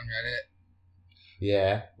 On Reddit?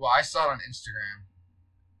 Yeah. Well, I saw it on Instagram.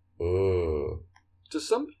 Ooh. Does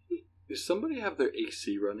somebody have their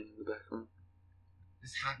AC running in the background?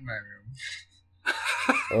 It's hot in my room.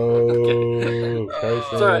 Oh, Carson.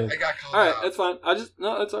 It's all right. I got called All right, out. that's fine.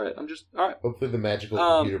 That's all right. I'm just all right. Hopefully the magical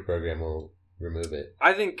computer program will remove it.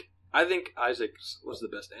 I think Isaac was the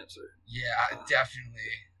best answer Yeah, definitely.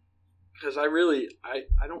 because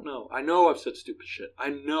I don't know. I know I've said stupid shit. I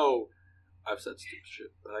know I've said stupid shit,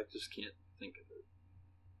 but I just can't think of it.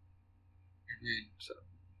 Agreed.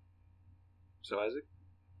 So Isaac,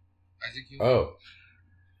 Isaac, you? Oh.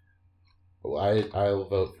 Well, I'll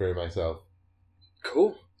vote for myself.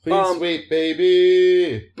 cool. Please, sweet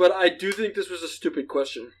baby. But I do think this was a stupid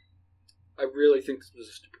question. I really think this was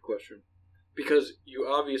a stupid question. Because you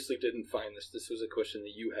obviously didn't find this. This was a question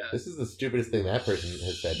that you had. This is the stupidest thing that person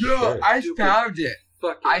has said. for Yo, sure. I Stupid found it.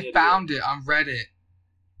 Fucking I idiot. found it on Reddit.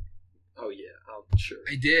 Oh yeah, sure.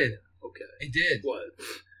 I did. Okay. I did. What?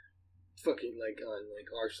 Fucking like on like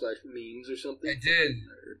r/memes or something? I did.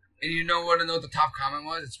 And you know what the top comment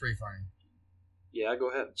was? It's pretty funny. Yeah,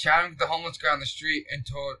 go ahead. Chatting with the homeless guy on the street and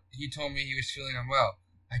he told me he was feeling unwell.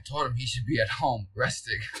 I told him he should be at home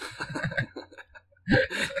resting.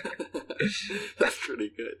 That's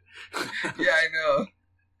pretty good. Yeah, I know.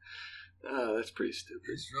 Ah, that's pretty stupid.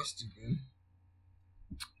 It's real stupid.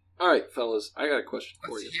 All right, fellas, I got a question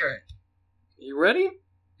for Let's you. hear it. You ready?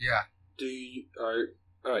 Yeah.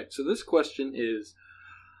 All right, so this question is,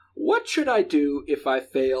 what should I do if I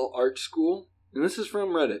fail art school? And this is from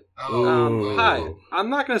Reddit. Ooh. Hi, I'm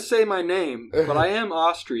not going to say my name, but I am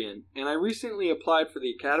Austrian, and I recently applied for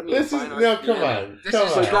the Academy of This is Fine Arts. no, in come Vienna, on, This come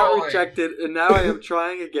is So I on. got trolling. rejected, and now I am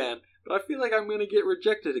trying again. But I feel like I'm going to get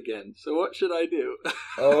rejected again. So what should I do?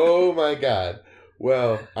 Oh my god.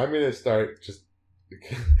 Well, I'm gonna start just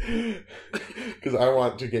because I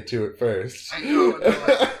want to get to it first. I know.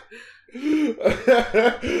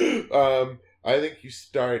 I think you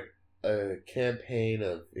start a campaign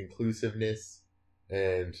of inclusiveness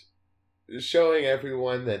and showing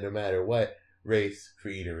everyone that no matter what race,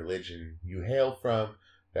 creed, or religion you hail from,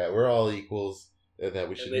 that we're all equals and that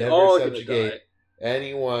we should they never all gonna subjugate die.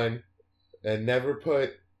 anyone and never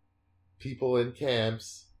put people in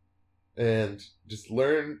camps, and just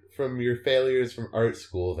learn from your failures from art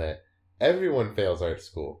school that everyone fails art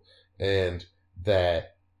school and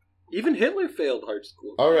that Even Hitler failed art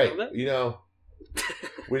school. all You right, know that? you know,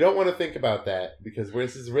 we don't want to think about that because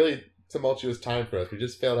this is really tumultuous time for us. We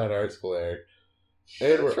just failed out of art school, Eric,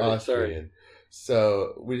 and we're That's right, sorry. Austrian,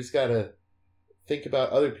 so we just gotta think about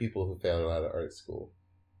other people who failed out of art school.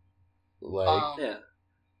 Like, Yeah.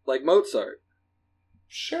 Like Mozart.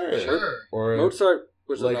 sure. Sure. Or Mozart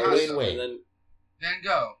was like an artist, Dwayne Wade. and then Van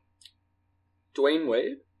Gogh. Dwayne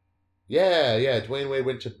Wade? yeah, Dwayne Wade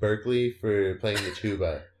went to Berkeley for playing the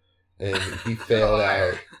tuba, and he failed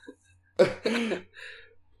out.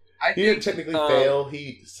 I He didn't think technically fail.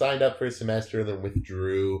 He signed up for a semester and then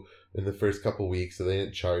withdrew in the first couple weeks, so they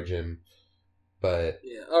didn't charge him. But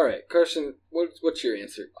Yeah. All right, Carson. What's your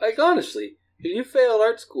answer? Like honestly, if you failed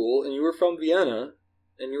art school and you were from Vienna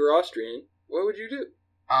and you were Austrian, what would you do?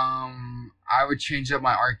 I would change up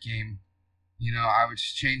my art game. I would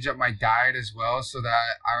just change up my diet as well so that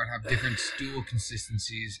I would have different stool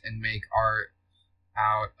consistencies and make art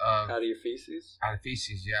out of your feces?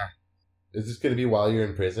 feces, yeah. is this going to be while you're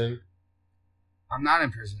in prison? I'm not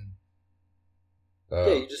in prison. Oh.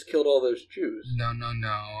 Yeah, you just killed all those Jews. No.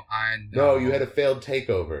 No, you had a failed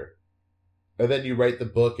takeover. And then you write the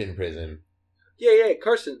book in prison. Yeah,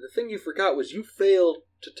 Carson. The thing you forgot was you failed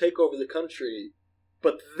to take over the country,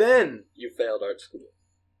 but then you failed art school.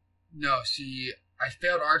 No, see, I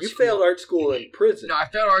failed art You school. failed art school in prison. No, I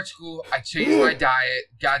failed art school. I changed my diet,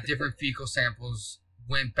 got different fecal samples,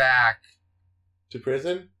 went back To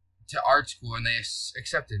prison? to art school, and they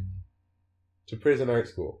accepted me. To prison art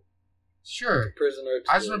school. Sure. Prison art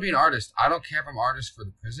school. I just want to be an artist. I don't care if I'm an artist for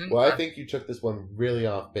the prison. Well, I think you took this one really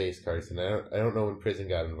off base, Carson. I don't know when prison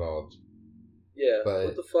got involved. Yeah, but-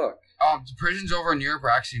 what the fuck? The prisons over in Europe are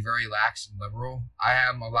actually very lax and liberal. I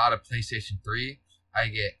am allowed a PlayStation 3. I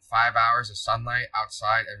get 5 hours of sunlight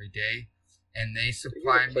outside every day, and they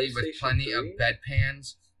supply You me get a with PlayStation plenty 3? of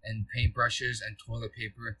bedpans and paintbrushes and toilet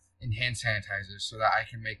paper and hand sanitizers so that I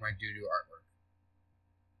can make my doo-doo artwork.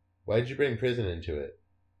 Why did you bring prison into it?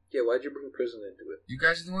 Yeah, why'd you bring prison into it? You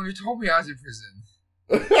guys are the one who told me I was in prison.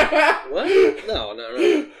 What? No.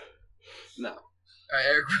 No. Alright,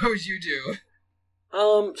 Eric, what would you do?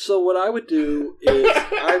 So what I would do is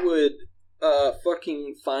I would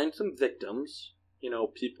fucking find some victims. You know,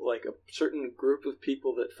 people like a certain group of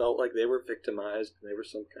people that felt like they were victimized and they were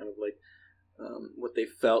some kind of like what they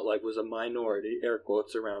felt like was a minority, air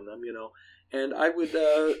quotes around them, you know. And I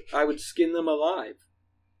would skin them alive.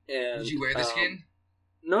 And Did you wear the skin?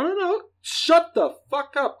 No. Shut the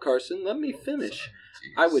fuck up, Carson. Let me finish.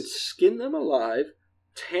 I would skin them alive,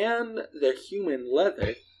 tan their human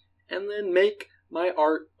leather, and then make my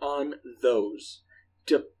art on those,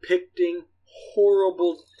 depicting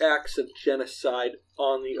horrible acts of genocide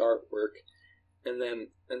on the artwork, and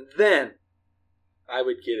then I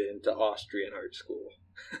would get into Austrian art school.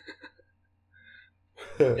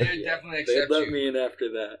 They would definitely accept They'd let you. me in after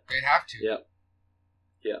that. They'd have to.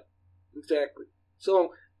 Yep. Exactly. So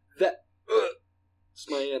that's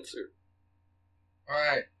my answer.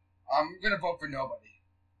 Alright, I'm gonna vote for nobody.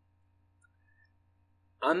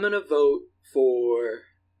 I'm gonna vote for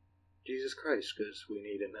Jesus Christ because we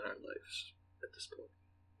need him in our lives at this point.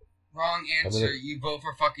 Wrong answer. You vote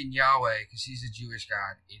for fucking Yahweh because he's a Jewish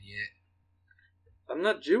god, idiot. I'm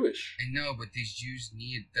not Jewish. I know, but these Jews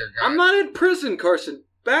need their god. I'm not in prison, Carson.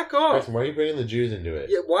 Back off. Carson, why are you bringing the Jews into it?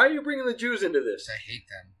 Yeah, why are you bringing the Jews into this? I hate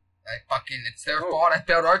them. It's their fault I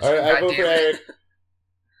failed art All school, right, I vote for goddammit. Eric.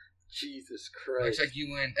 Jesus Looks Christ. like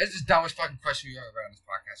you win. This is the dumbest fucking question we've ever read on this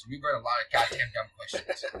podcast. We've read a lot of goddamn dumb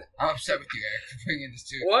questions. I'm upset with you, Eric, for bringing this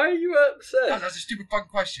too. Why are you No, upset? that's a stupid fucking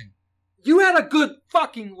question. You had a good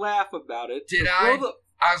fucking laugh about it. Did so I? throw the-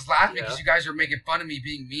 I was laughing Yeah. because you guys were making fun of me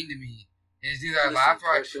being mean to me. It's either I Listen, laugh or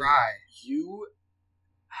I Carson, cry. You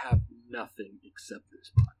have nothing except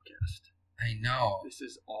this podcast. I know. This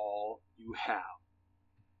is all you have.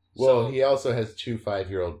 Well, So- he also has 2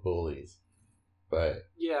 5-year-old bullies. But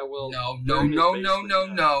Yeah, well... No. they're in his basement now.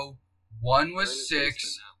 No. One They're in was his 6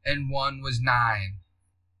 basement now. and one was 9.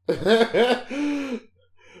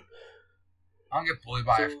 I don't get bullied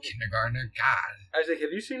by a So- kindergartner. God. Isaac,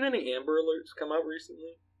 have you seen any Amber Alerts come out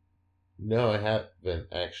recently? no, I haven't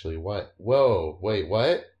actually. What? Whoa, wait,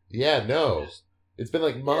 what? Yeah, no. It's been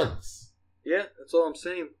like months. Yeah, that's all I'm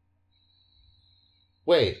saying.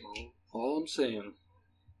 Wait, All I'm saying.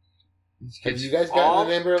 These have kids- you guys gotten All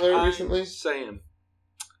an Amber Alert I'm recently? saying.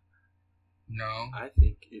 No. I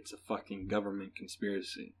think it's a fucking government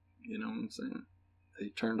conspiracy. You know what I'm saying? They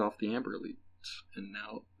turned off the Amber Alerts, and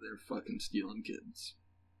now they're fucking stealing kids.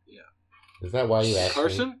 Is that why you asked me?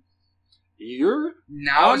 Carson, you're...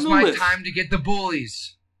 Now On is the my list. time to get the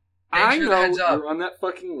bullies. I Thanks for the know heads up. you're on that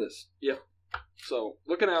fucking list. Yeah. So,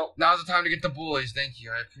 looking out. Now's the time to get the bullies. Thank you.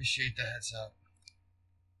 I appreciate the heads up.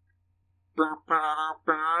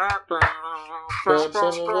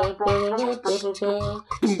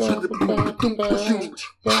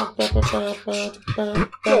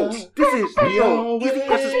 Yo, this is Easy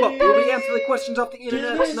Answers Spot, where we answer the questions off the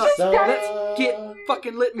internet. Let's get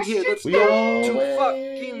fucking lit in here. Let's go to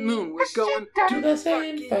fucking moon. We're going to the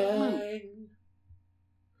fucking moon.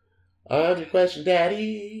 I'm your question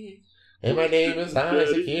daddy, and my name is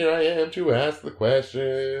Isaac. Here I am to ask the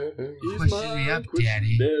question. He's Question me my up, question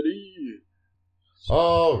Daddy. daddy.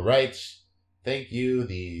 All right, thank you.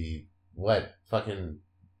 The fucking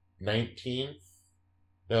 19th?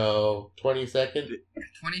 No, 22nd,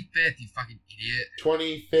 25th, you fucking idiot.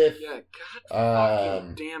 25th. Yeah, god fucking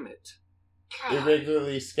Um, damn it. God.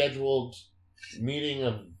 irregularly scheduled meeting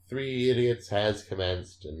of 3 idiots has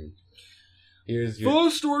commenced, and here's your.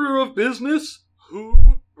 First order of business.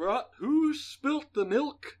 Who spilt the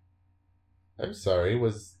milk? I'm sorry,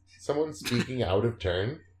 was someone speaking out of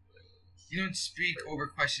turn? You don't speak over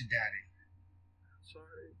question daddy.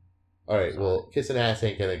 Sorry. Alright, well, kissing ass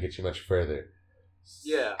ain't gonna get you much further.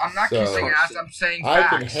 Yeah. I'm not So- kissing ass, I'm saying I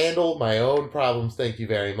facts. can handle my own problems, thank you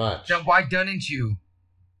very much. Then why didn't you?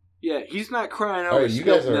 Yeah, he's not crying out. Alright, he you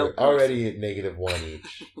guys spilled are milk. already at -1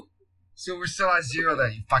 each. So we're still at 0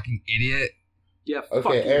 then, you fucking idiot. Yeah, Okay,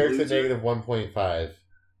 fucking Eric's loser. at -1.5.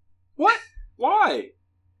 What? Why?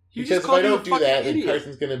 He Because just if called I you a don't do fucking that, then idiot.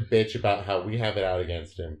 Carson's gonna bitch about how we have it out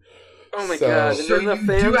against him. Oh my So- god, and So then the you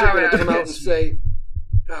fans do are have gonna it come out and against me. say,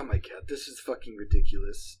 oh my god, this is fucking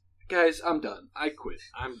ridiculous. Guys, I'm done. I quit.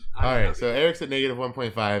 I'm Alright, out. so Eric's at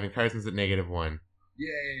 -1.5 and Carson's at -1.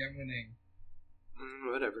 Yay, I'm winning.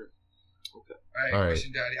 Whatever. Alright, All right.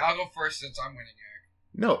 question daddy. I'll go first since I'm winning,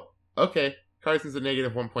 No. Okay. Carson's at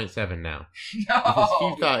 -1.7 now. Eric. Because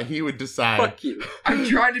No! he thought he would decide. Fuck you. I'm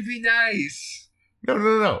trying to be nice.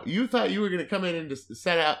 No. You thought you were gonna come in and just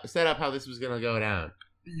set up how this was gonna go down.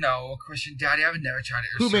 No, Question Daddy, I would never try to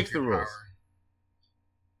Who usurp makes the your rules? power.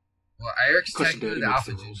 Well, Eric's Question technically the Daddy makes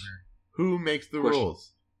alpha the rules. user. Who makes the Question.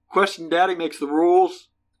 rules? Question Daddy makes the rules.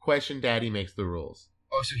 Question Daddy makes the rules.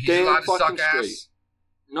 Oh, so he's Damn allowed to suck fucking ass? straight.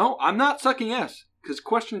 No, I'm not sucking ass. Because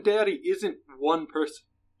Question Daddy isn't one person.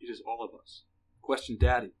 It is all of us. Question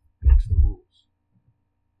Daddy makes the rules.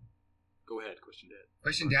 Go ahead, Question Daddy.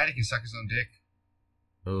 Question Daddy can suck his own dick.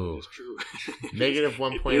 Oh, It's true. negative It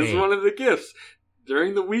is 1.8. one of the gifts.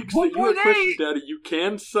 During the weeks that you are 1.8. Question Daddy, you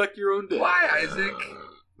can suck your own dick. Why, Isaac?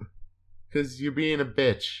 Because you're being a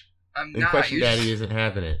bitch. I'm And not. Question You're Daddy just, isn't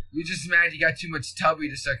having it. you're just mad you got too much tubby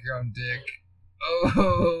to suck your own dick.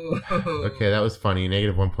 Oh. Okay, that was funny.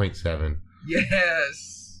 Negative 1.7.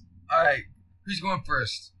 Yes. Alright. Who's going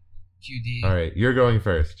first? QD. All right, you're going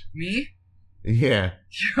first. Me? Yeah.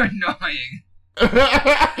 You're annoying.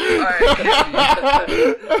 Alright,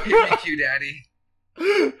 hit me, Q Daddy.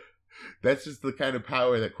 That's just the kind of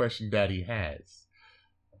power that Question Daddy has.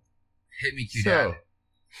 Hit me, Q So,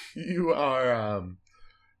 Daddy. you are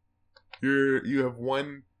you have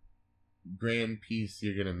one grand piece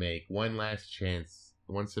you're gonna make, one last chance,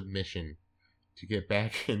 one submission to get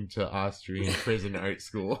back into Austrian prison art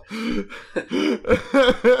school. Okay.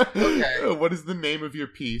 What is the name of your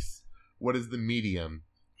piece? What is the medium?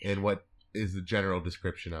 And what is the general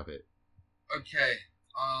description of it? Okay.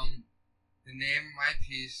 The name of my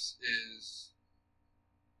piece is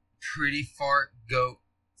Pretty Fart Goat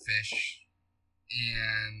Fish,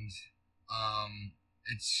 and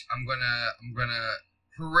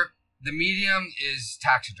the medium is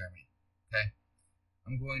taxidermy. Okay,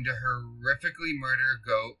 I'm going to horrifically murder a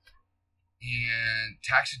goat and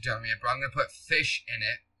taxidermy it, but I'm going to put fish in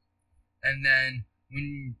it, and then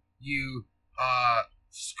when you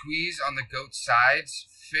squeeze on the goat's sides,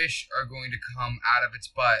 fish are going to come out of its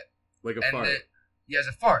butt. Like a And fart. then, yeah, as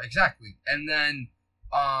a fart, exactly. And then,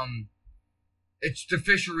 it's the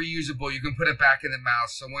fish are reusable. You can put it back in the mouth.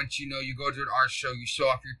 So once you go to an art show, you show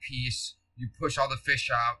off your piece, you push all the fish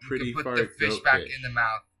out, you Pretty can put fart the fish goat back fish. in the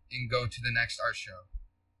mouth and go to the next art show.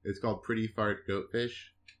 It's called Pretty Fart Goatfish.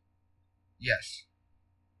 Yes.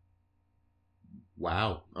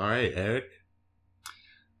 Wow. All right, Eric.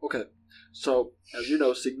 Okay. So, as you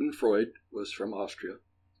know, Sigmund Freud was from Austria.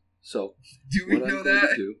 So, Do we what I'm know going to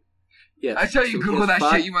that? do... Yes. I tell you, so he Google has that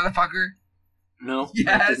five- shit, you motherfucker. No, I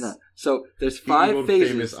Yes. did not. So there's He five Googled phases.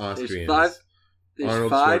 famous There's Austrians. There's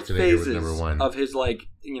Arnold five Schwarzenegger was phases number one. of his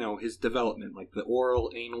his development, like the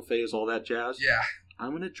oral, anal phase, all that jazz. Yeah.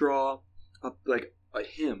 I'm gonna draw up like a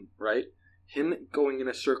him, right? Him going in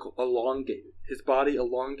a circle, elongated. His body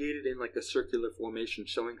elongated in like a circular formation,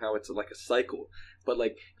 showing how it's like a cycle. But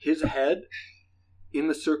like his head in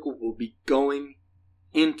the circle will be going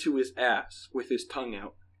into his ass with his tongue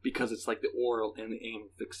out. Because it's like the oral and the anal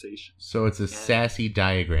fixation. So it's a sassy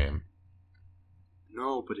diagram.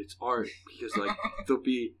 No, but it's art. Because like there'll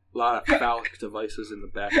be a lot of phallic devices in the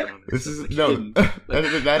background. This is Like no. hidden.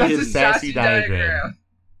 that That's is a sassy diagram. diagram.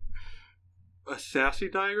 A sassy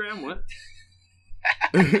diagram? What?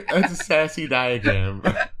 That's a sassy diagram.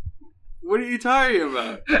 What are you talking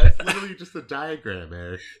about? That's literally just a diagram,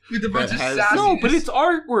 Eric. With a bunch That of has- sassiness. No, but it's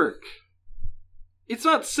artwork. It's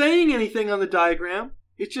not saying anything on the diagram.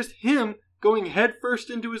 It's just him going headfirst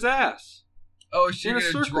into his ass. Oh, so in you're a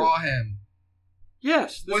going to circle. draw him.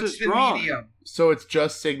 Yes, this What's is the drawn. medium? So it's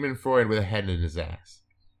just Sigmund Freud with a head in his ass.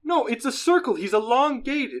 No, it's a circle. He's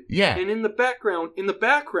elongated. Yeah. And in the background,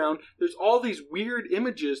 there's all these weird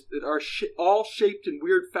images that are all shaped in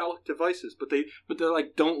weird phallic devices, but they're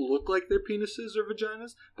like don't look like they're penises or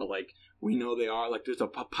vaginas, but like we know they are. Like there's a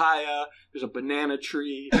papaya, there's a banana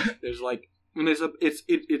tree, there's like and there's it's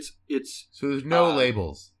So there's no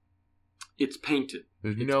labels. It's painted.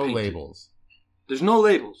 There's It's no painted. labels. There's no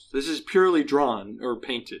labels. This is purely drawn or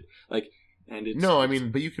painted. Like and it's No, I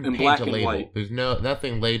mean, but you can in paint black a and label. white. There's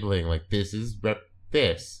nothing labeling like this is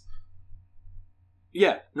this.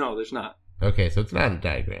 yeah, no, there's not. Okay, so it's not a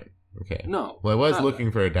diagram. Okay. No. Well, I was not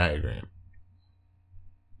looking for a diagram.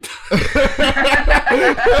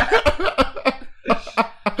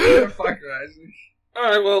 Motherfucker, Isaac. All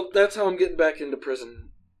right, well, that's how I'm getting back into prison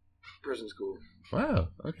school. Wow.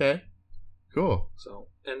 Okay. Cool. So,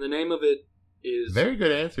 and the name of it is Very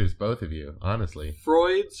good answers, both of you. Honestly.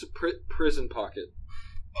 Freud's Prison Pocket.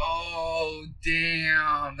 Oh,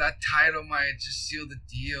 damn. That title might just seal the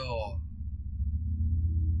deal.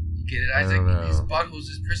 You get it, I Isaac? don't know. His butthole's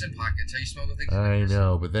his prison pockets. How you smuggle things in I prison.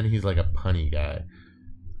 know, but then he's like a punny guy.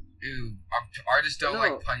 Ew. Artists don't No.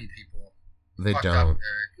 like punny people. They Fuck don't. up, Eric.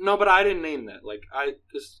 No, but I didn't name that. Like, I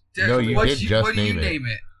just... No, you what did just what do you name it. name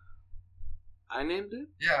it? I named it?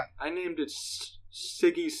 Yeah. I named it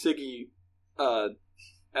Siggy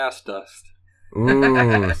Ass Dust. Ooh,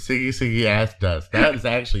 Siggy Ass Dust. That is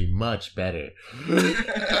actually much better.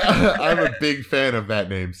 I'm a big fan of that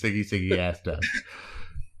name, Siggy Ass Dust.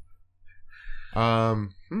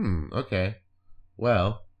 Okay.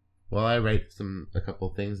 Well, while I write a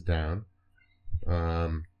couple things down,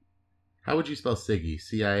 how would you spell Siggy?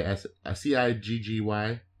 Ciggy?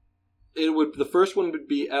 The first one would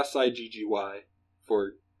be Siggy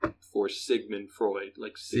for Sigmund Freud,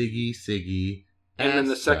 like Siggy. And then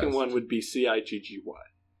the second Dust. one would be Ciggy.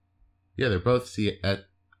 Yeah, they're both C.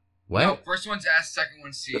 What? No, first one's S, second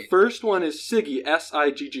one's C. The first one is Siggy,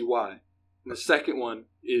 Siggy. And the second one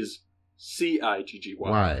is Ciggy.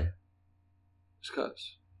 Why? Just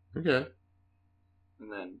cause. Okay.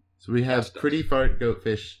 And then So we have Ass Dust. Pretty Fart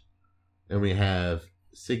Goatfish, and we have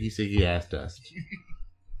Siggy Ass Dust.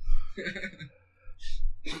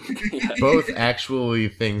 Yeah. Both actually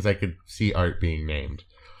things I could see art being named.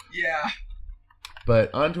 Yeah.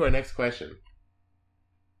 But on to our next question.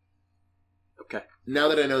 Okay. Now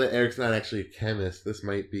that I know that Eric's not actually a chemist, this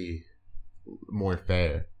might be more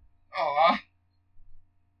fair. Aw.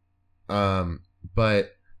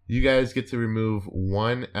 But you guys get to remove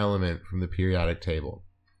one element from the periodic table.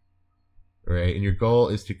 Right? And your goal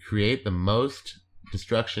is to create the most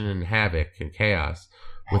destruction and havoc and chaos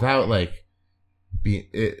without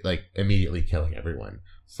immediately killing everyone.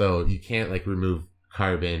 So you can't remove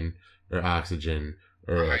carbon or oxygen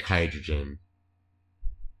or hydrogen.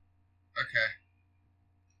 Okay.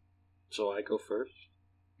 So I go first.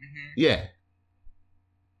 Mm-hmm. Yeah.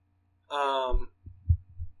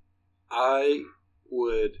 I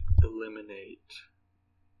would eliminate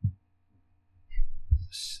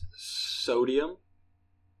sodium.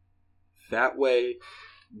 That way,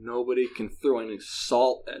 nobody can throw any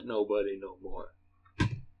salt at nobody no more.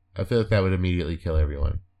 I feel like that would immediately kill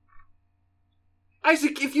everyone.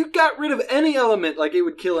 Isaac, if you got rid of any element, it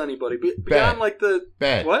would kill anybody. Beyond,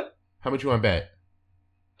 Bet. What? How much you want to bet?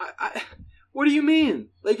 What do you mean?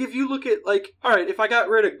 If you look at, alright, if I got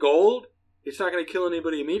rid of gold, it's not going to kill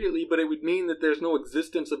anybody immediately, but it would mean that there's no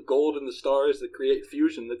existence of gold in the stars that create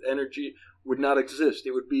fusion, that energy would not exist.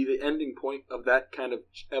 It would be the ending point of that kind of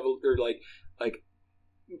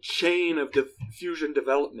chain of fusion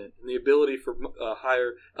development and the ability for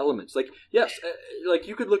higher elements. Yes,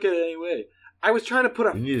 you could look at it any way. I was trying to put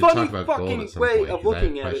a funny fucking way of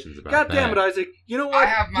looking at it. God damn it, Isaac. You know what? I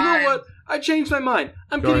have mine. You know what? I changed my mind.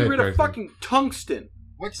 I'm getting rid of fucking tungsten.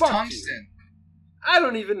 What's Fuck tungsten? I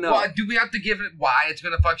don't even know. Well, do we have to give it why it's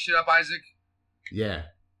gonna fuck shit up, Isaac? Yeah.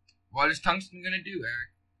 What is tungsten gonna do,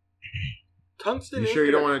 Eric? Tungsten You ain't sure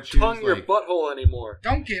you don't gonna wanna choose, tongue your butthole anymore.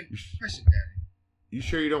 Don't give question, Daddy. You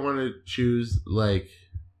sure you don't want to choose,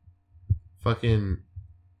 fucking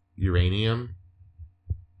uranium?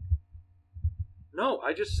 No,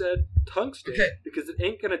 I just said tungsten because it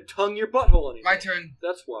ain't gonna tongue your butthole anymore. My turn.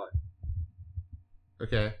 That's why.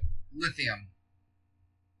 Okay. Lithium.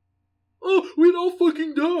 Oh, we'd all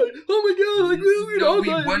fucking die. Oh my god, we'd all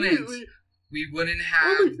die immediately. We wouldn't Oh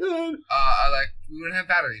have my god. we wouldn't have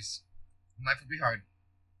batteries. Life would be hard.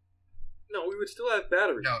 No, we would still have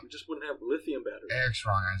batteries. No. We just wouldn't have lithium batteries. Eric's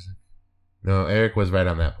wrong, Isaac. No, Eric was right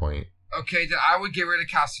on that point. Okay, then I would get rid of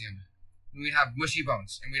calcium. We'd have mushy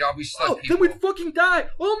bones, and we'd all be slug people. Then we'd fucking die.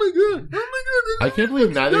 Oh my god. Oh my god. I can't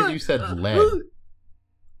believe neither of you said lead.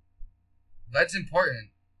 Lead's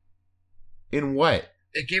important. In what?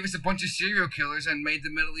 It gave us a bunch of serial killers and made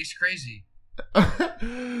the Middle East crazy. Yeah,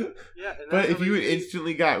 and But if you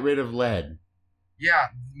instantly got rid of lead, Yeah,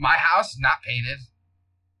 my house, not painted.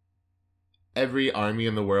 every army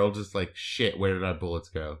in the world is like, shit, where did our bullets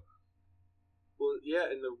go? Well, yeah,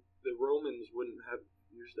 and the Romans wouldn't have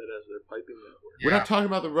used that as their piping network. We're not talking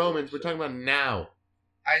about the Romans, we're talking about now.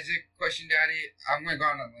 Isaac, question, Daddy. I'm going to go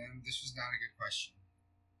on a limb. This was not a good question.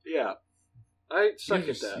 Yeah. I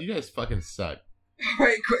second that. You guys fucking suck.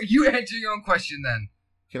 Wait, you answer your own question then.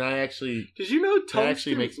 Can I actually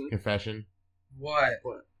make a confession? What?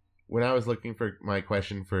 When I was looking for my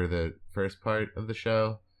question for the first part of the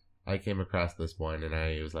show, I came across this one and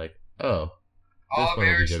I was like, oh, All of one will be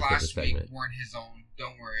Eric's good for the last week segment. weren't his own.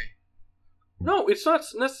 Don't worry. No, it's not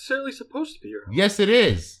necessarily supposed to be your own. Yes, it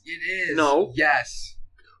is. It is. No. Yes.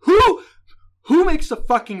 Who makes the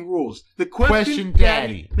fucking rules? The question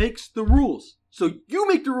Daddy makes the rules. So you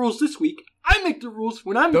make the rules this week. I make the rules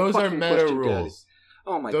when I'm Those the are fucking meta question rules. Daddy.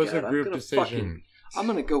 Oh my Those god! are group I'm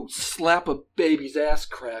gonna go slap a baby's ass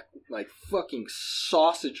crack with my fucking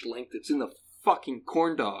sausage link that's in the fucking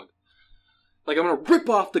corn dog. I'm gonna rip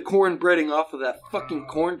off the corn breading off of that fucking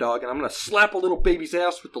corn dog, and I'm gonna slap a little baby's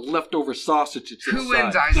ass with the leftover sausage that's inside. Who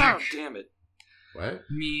wins, Isaac? God damn it! What?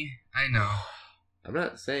 Me. I know. I'm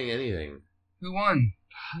not saying anything. Who won?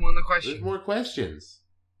 Who won the question? There's more questions.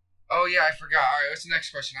 Oh, yeah, I forgot. All right, what's the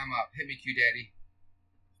next question? I'm up. Hit me, Q Daddy.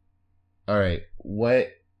 All right.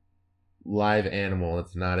 What live animal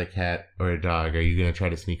that's not a cat or a dog are you going to try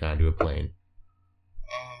to sneak onto a plane?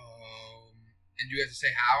 And do we have to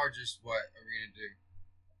say how or just what are we going to do?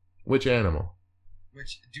 Which animal?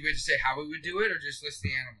 Do we have to say how we would do it or just list the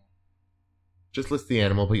animal? Just list the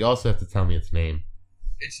animal, but you also have to tell me its name.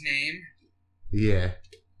 Its name? Yeah.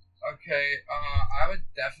 Okay, I would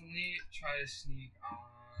definitely try to sneak on...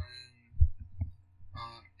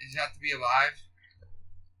 does it have to be alive?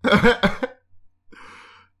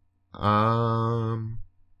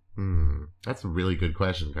 That's a really good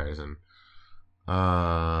question, Carson.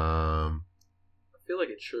 I feel like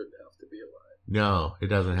it should have to be alive. No, it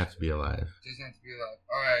doesn't have to be alive. It doesn't have to be alive.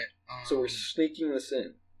 Alright. So we're sneaking this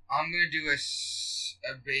in. I'm going to do a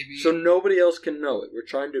baby... So nobody else can know it. We're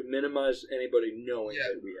trying to minimize anybody knowing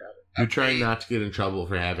that we have it. You're trying not to get in trouble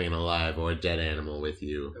for having an alive or a dead animal with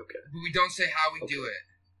you. Okay. But we don't say how we do it.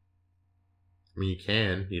 I mean, you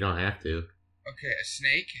can. You don't have to. Okay, a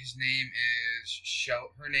snake. His name is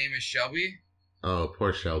her name is Shelby. Oh,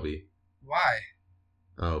 poor Shelby. Why?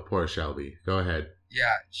 Oh, poor Shelby. Go ahead.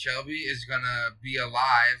 Yeah, Shelby is gonna be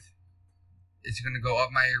alive. It's gonna go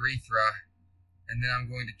up my urethra, and then I'm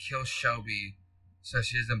going to kill Shelby so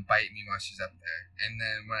she doesn't bite me while she's up there. And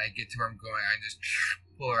then when I get to where I'm going, I just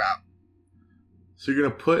pull her out. So you're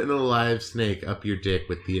going to put an alive snake up your dick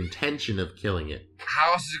with the intention of killing it.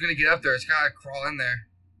 How else is it going to get up there? It's got to crawl in there.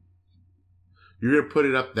 You're going to put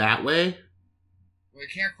it up that way? Well,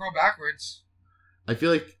 it can't crawl backwards. I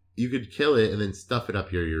feel like you could kill it and then stuff it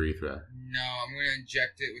up your urethra. No, I'm going to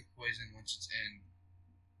inject it with poison once it's in.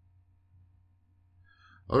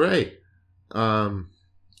 All right.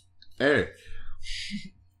 Eric.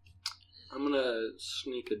 I'm going to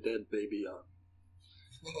sneak a dead baby on.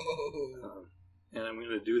 Whoa. And I'm going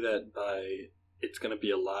to do that by, it's going to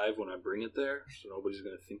be alive when I bring it there, so nobody's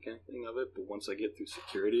going to think anything of it. But once I get through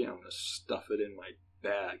security, I'm going to stuff it in my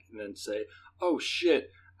bag and then say, oh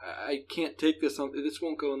shit, I can't take this on. This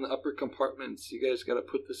won't go in the upper compartments. You guys got to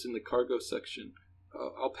put this in the cargo section.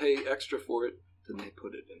 I'll pay extra for it. Then they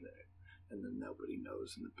put it in there. And then nobody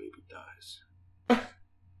knows and the baby dies.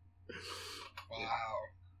 Wow.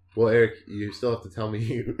 Well, Eric, you still have to tell me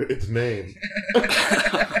its name.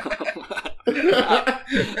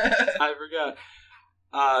 I forgot.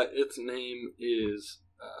 Its name is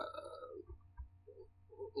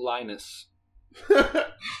Linus.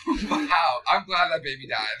 Wow. I'm glad that baby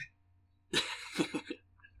died.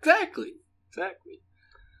 Exactly.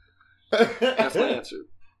 That's my answer.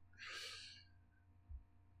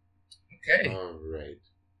 Okay. All right.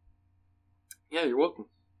 Yeah, you're welcome.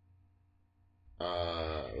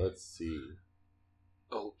 Let's see.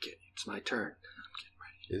 Okay, it's my turn. I'm getting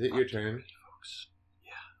ready. Is it your turn? Folks.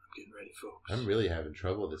 Yeah, I'm getting ready, folks. I'm really having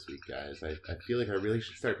trouble this week, guys. I feel like I really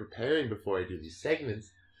should start preparing before I do these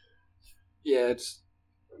segments. Yeah, it's,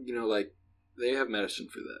 like, they have medicine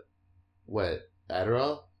for that. What?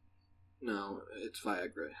 Adderall? No, it's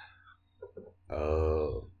Viagra.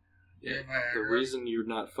 Oh. Yeah, The reason you're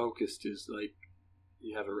not focused is, like,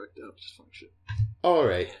 you have erectile dysfunction. All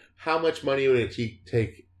right. How much money would it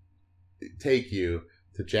take you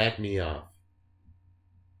to jack me off?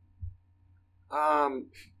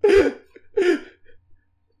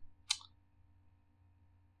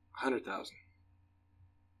 100,000.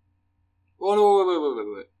 Oh, no,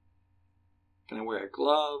 wait. Can I wear a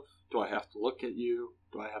glove? Do I have to look at you?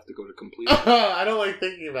 Do I have to go to completion? I don't like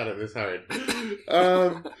thinking about it this hard.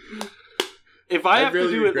 If I have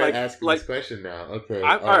really to do it asking this question now. Okay.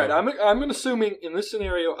 all right. I'm assuming in this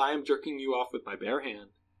scenario I am jerking you off with my bare hand,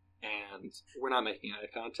 and we're not making eye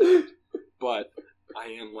contact, but I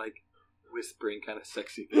am like whispering kind of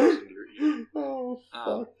sexy things into your ear. Oh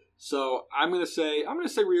fuck. So I'm gonna say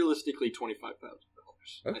realistically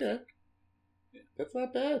 $25,000. Okay. Yeah. That's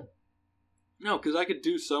not bad. No, because I could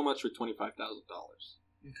do so much with $25,000.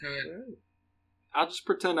 You could. Right. I'll just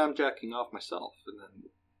pretend I'm jacking off myself, and then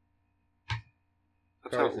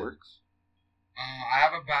that's how it works. I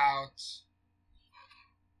have about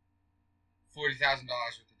 $40,000 worth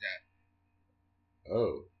of debt.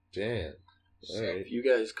 Oh, damn. So All right. If you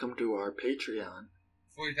guys come to our Patreon,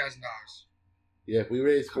 $40,000. Yeah, if we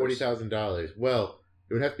raise $40,000, well,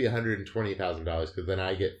 it would have to be $120,000 because then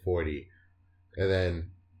I get 40, and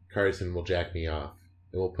then Carson will jack me off,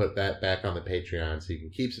 and we'll put that back on the Patreon so you can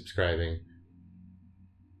keep subscribing.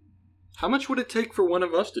 how much would it take for one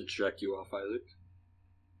of us to jack you off, Isaac?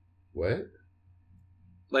 What?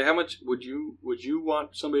 Like, how much would you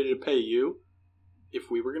want somebody to pay you if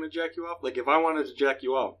we were gonna jack you off, like if I wanted to jack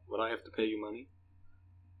you off, would I have to pay you money?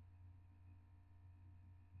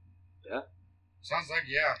 Yeah. Sounds like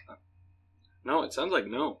yeah. No, it sounds like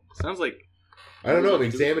no. It sounds like I don't know. I'm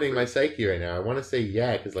examining my psyche right now. I want to say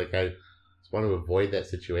yeah, because like I just want to avoid that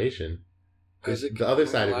situation. Because the other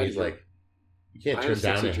side of me is like, you can't turn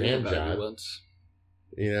down a hand job. Once.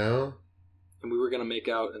 You know? And we were going to make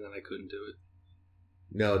out, and then I couldn't do it.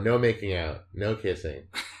 No making out. No kissing.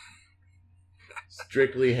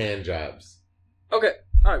 Strictly hand jobs. Okay.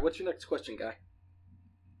 All right. What's your next question, guy?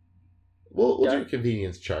 We'll do a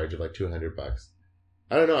convenience charge of like $200.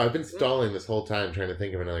 I don't know. I've been stalling this whole time trying to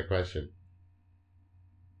think of another question.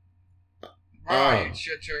 Why you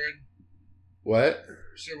shit turd? What?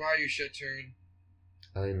 So why you shit turd?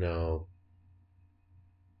 I know.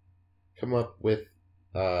 Come up with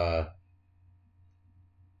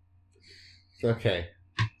Okay.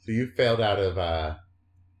 So you failed out of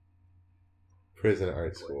prison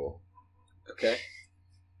art school. Okay.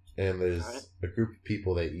 And there's a group of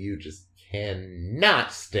people that you just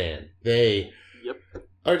cannot stand. They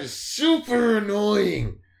are just super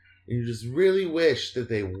annoying. And you just really wish that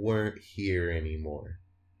they weren't here anymore.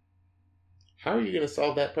 How are you going to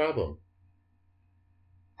solve that problem?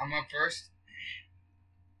 I'm up first.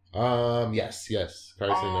 Yes.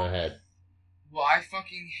 Carson, go ahead. Well, I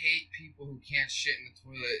fucking hate people who can't shit in the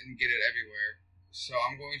toilet and get it everywhere. So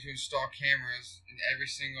I'm going to install cameras in every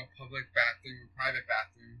single public bathroom or private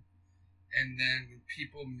bathroom. And then when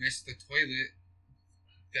people miss the toilet,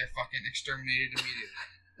 they're fucking exterminated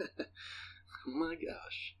immediately. Oh my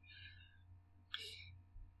gosh.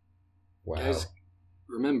 Wow. Guys,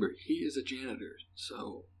 remember, he is a janitor,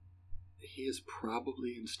 so he has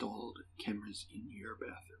probably installed cameras in your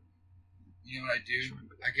bathroom. You know what I do?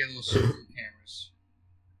 I get little super cameras.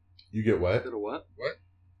 You get what? Little what? What?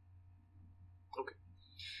 Okay.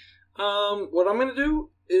 What I'm going to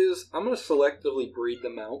do is I'm going to selectively breed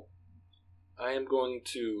them out. I am going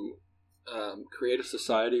to create a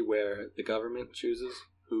society where the government chooses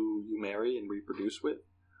who you marry and reproduce with.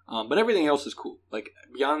 But everything else is cool. Like,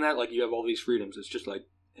 beyond that, like, you have all these freedoms. It's just like,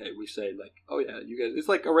 hey, we say, like, oh, yeah, you guys... It's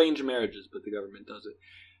like arranged marriages, but the government does it.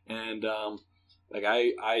 And, like,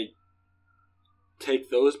 I take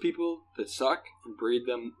those people that suck and breed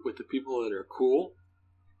them with the people that are cool,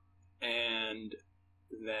 and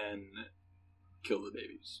then kill the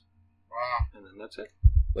babies. Wow. And then that's it.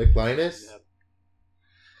 Like Linus? Yeah.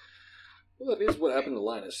 Well, that is what happened to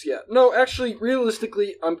Linus. Yeah. No, actually,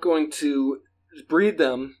 realistically, I'm going to breed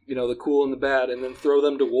them, you know, the cool and the bad, and then throw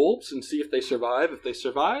them to wolves and see if they survive. If they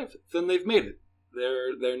survive, then they've made it.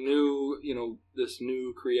 Their new, you know, this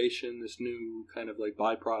new creation, this new kind of like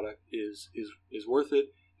byproduct is worth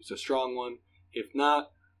it. It's a strong one. If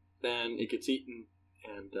not, then it gets eaten,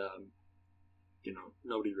 and you know,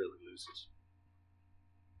 nobody really loses.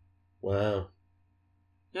 Wow.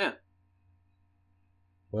 Yeah.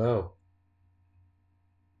 Wow.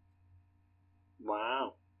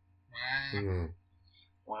 Wow. Mm.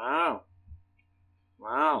 Wow.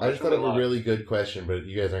 Wow. I just thought of a really good question, but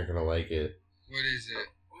you guys aren't going to like it. What is it?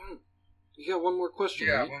 You got one more question,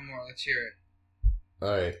 Yeah, right? one more. Let's hear it.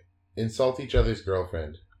 Alright. Insult each other's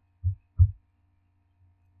girlfriend.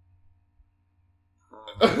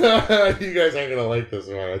 You guys aren't going to like this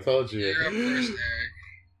one. I told you. You're up first, Eric.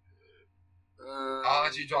 I'll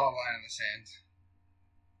let you draw a line in the sand.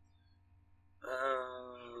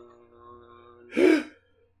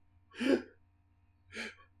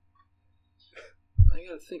 I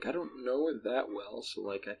gotta think. I don't know her that well, so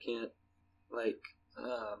like I can't like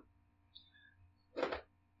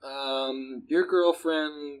your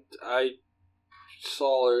girlfriend. I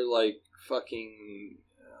saw her like fucking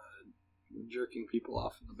jerking people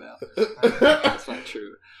off in the bathroom. That's not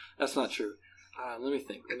true. That's not true. Let me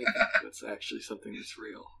think. That's actually something that's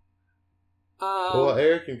real. Well,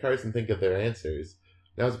 Eric and Carson think of their answers.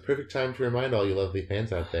 Now is a perfect time to remind all you lovely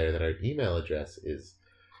fans out there that our email address is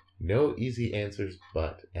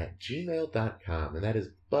noeasyanswersbut@gmail.com, and that is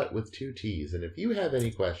but with 2 T's. And if you have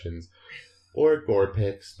any questions or gore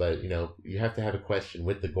pics, but you know you have to have a question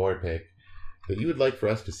with the gore pic that you would like for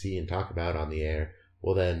us to see and talk about on the air,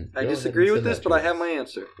 well then I disagree with this, but I have my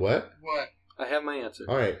answer. What? I have my answer.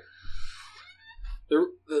 All right.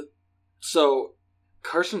 So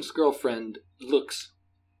Carson's girlfriend looks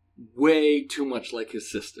way too much like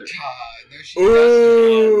his sister. God, no, she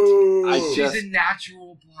doesn't. She's a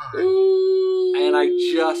natural blonde. And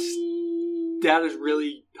that is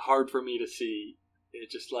really hard for me to see.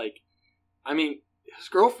 It's just like, I mean, his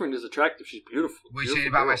girlfriend is attractive. She's beautiful. What are you saying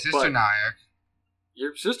about my sister now, Eric?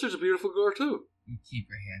 Your sister's a beautiful girl, too. You keep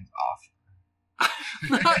your hands off.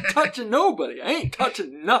 I'm not touching nobody. I ain't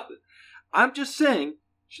touching nothing. I'm just saying,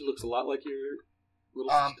 she looks a lot like your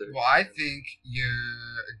little sister. Well, I think your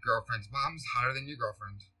girlfriend's mom's hotter than your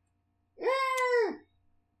girlfriend.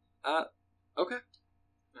 Okay.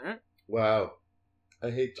 All right. Wow. I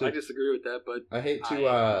I disagree with that, but I hate to.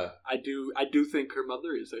 I do think her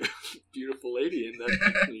mother is a beautiful lady, and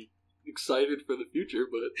that makes me excited for the future.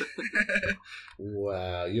 But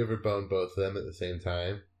Wow, you ever bone both of them at the same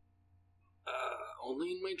time?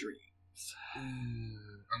 only in my dreams. I'm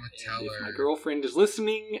gonna tell If her. my girlfriend is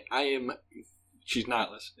listening, she's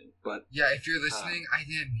not listening, but Yeah, if you're listening, I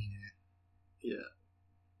didn't mean it. yeah.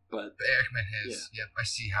 But But Eric meant his. Yeah. Yep, I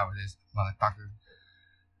see how it is, motherfucker.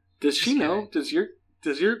 does she Just know?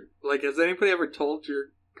 Does your like? Has anybody ever told your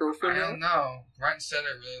girlfriend? I don't know. Brent said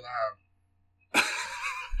it really loud.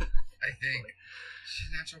 I think she's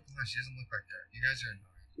natural blonde. She doesn't look like that. You guys are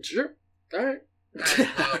annoying. Sure. All right.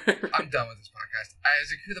 Alright, well, I'm done with this podcast.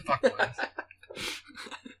 Isaac, who the fuck wins?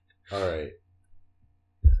 All right.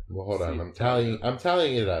 Well, hold on. I'm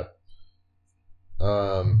tallying it up.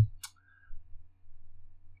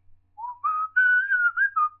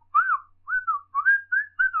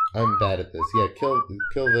 I'm bad at this. Yeah, kill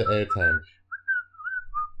the airtime.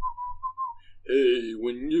 Hey,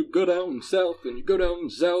 when you go down south,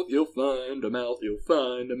 you'll find a mouth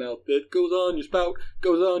that goes on your spout,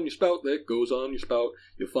 that goes on your spout.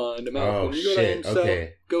 You'll find a mouth Oh, when you go shit, down okay. south,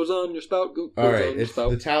 goes on your spout, goes All right, on your it's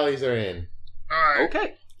spout. the tallies are in. Alright.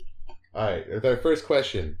 Okay. All right, with our first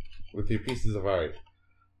question with your pieces of art.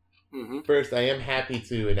 Mm-hmm. First, I am happy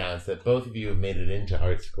to announce that both of you have made it into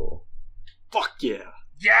art school. Fuck yeah.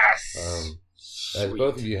 Yes! As Sweet.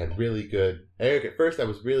 both of you had really good. Eric, at first I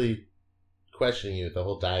was really questioning you with the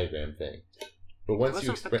whole diagram thing, but once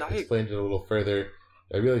you wasn't a diagram. explained it a little further,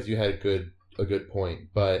 I realized you had a good point.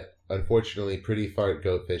 But unfortunately, Pretty Fart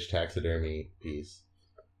Goatfish taxidermy piece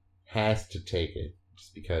has to take it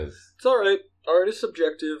just because. It's all right. Art is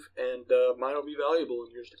subjective, and mine will be valuable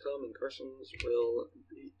in years to come, and Carson's will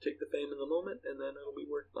take the fame in the moment, and then it'll be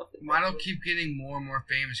worth nothing. Mine will keep getting more and more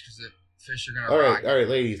famous because the fish are gonna All rock. right,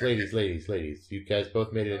 ladies. You guys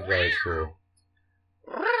both made it into art school.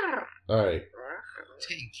 All right. It's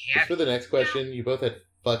getting Just cat. for the next question, you both had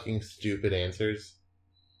fucking stupid answers.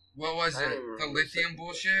 What was I it? don't remember The lithium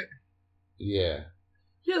bullshit? Yeah.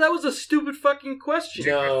 Yeah, that was a stupid fucking question.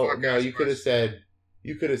 No, fuck you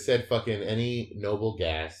could have said fucking any noble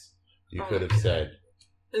gas. You Oh could my have said.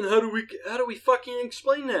 And how do we fucking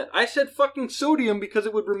explain that? I said fucking sodium because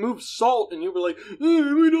it would remove salt, and you were like,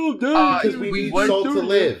 we don't die Because we need what- salt to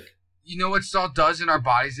live. You know what salt does in our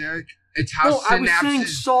bodies, Eric? It's how No, I was saying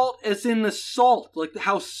synapses... salt as in the salt, like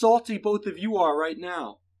how salty both of you are right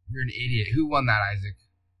now. You're an idiot. Who won that, Isaac?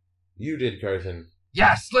 You did, Carson.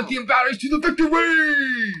 Yes! Lithium batteries to the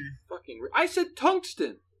victory! Fucking, I said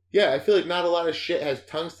tungsten. Yeah, I feel like not a lot of shit has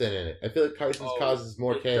tungsten in it. I feel like Carson's causes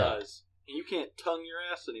more it chaos. Does. And you can't tongue your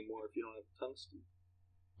ass anymore if you don't have tungsten.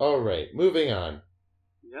 All right, moving on.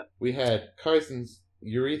 Yep. We had Carson's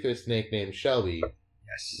urethra snake named Shelby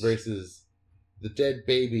Yes. versus the dead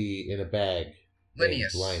baby in a bag named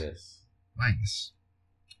Linnaeus. Linus.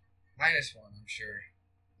 Linus won, I'm sure.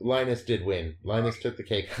 Linus did win. Linus took the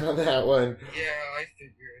cake on that one. Yeah, I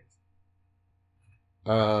figured.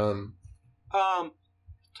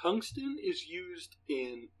 Tungsten is used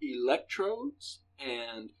in electrodes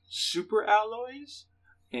and superalloys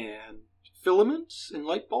and filaments in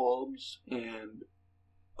light bulbs and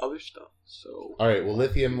other stuff. So All right, well,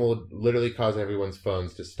 lithium will literally cause everyone's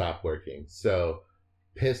phones to stop working. So,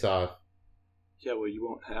 piss off. yeah, well, you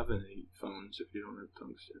won't have any phones if you don't have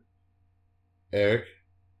tungsten. Eric,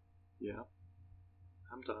 Yeah,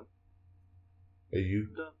 I'm done. are you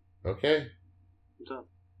I'm done. okay? I'm done.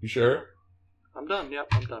 You sure? I'm done. Yep,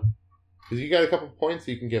 I'm done. Because you got a couple points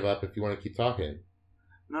you can give up if you want to keep talking.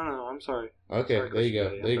 No, I'm sorry. Okay, Sorry, there you go.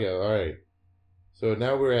 Carson, There you go. All right. So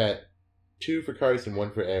now we're at 2 for Carson,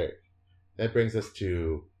 1 for Eric. That brings us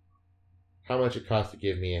to how much it costs to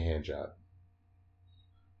give me a hand job.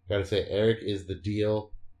 Gotta say, Eric is the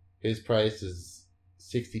deal. His price is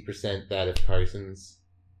 60% that of Carson's.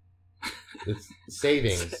 It's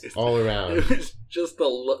savings all around. It was just the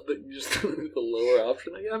lower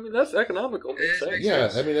option. I mean, that's economical. Makes sense. Yeah,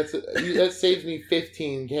 I mean that saves me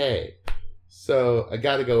 $15K. So I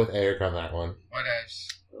got to go with Eric on that one. What else?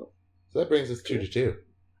 So that brings us 2-2,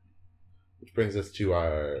 which brings us to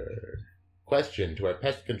our question, to our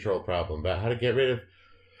pest control problem about how to get rid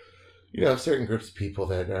of, certain groups of people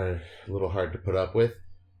that are a little hard to put up with.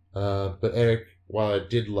 But Eric, while I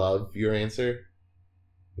did love your answer,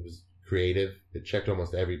 it was creative. It checked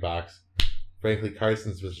almost every box. Frankly,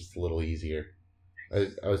 Carson's was just a little easier.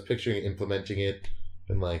 I was picturing implementing it,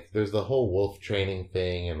 and there's the whole wolf training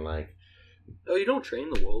thing, and Oh, you don't train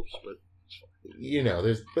the wolves, but You know,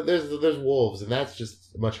 there's wolves, and that's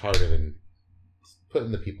just much harder than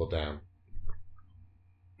putting the people down.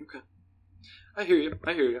 okay. I hear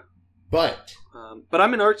you. But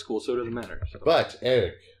I'm in art school, so it doesn't matter. So. But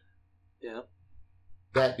Eric. Yeah.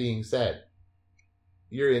 That being said,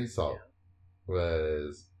 your insult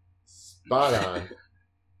was spot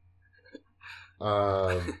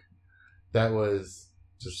on. That was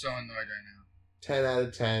just so annoyed right now. 10 out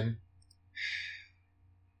of 10.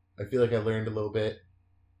 I feel like I learned a little bit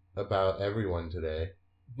about everyone today.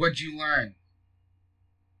 What'd you learn?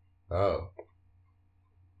 Oh.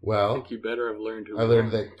 Well, I think you better have learned who I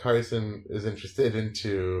learned that Carson is interested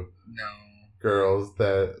into girls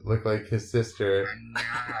that look like his sister. I'm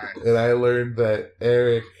not. And I learned that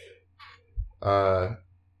Eric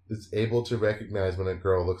is able to recognize when a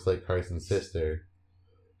girl looks like Carson's sister.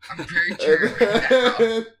 I'm very curious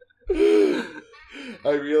now.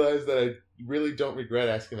 I realized that I really don't regret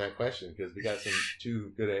asking that question because we got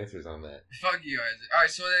two good answers on that. Fuck you, Isaac. Alright,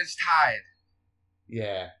 so then it's tied.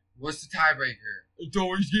 Yeah. What's the tiebreaker? It's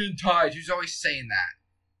always getting tied. Who's always saying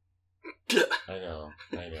that? I know.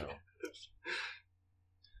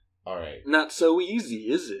 Alright. Not so easy,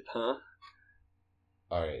 is it, huh?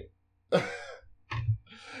 Alright.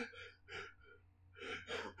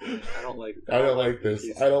 I don't like this.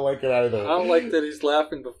 I don't like it either. I don't like that he's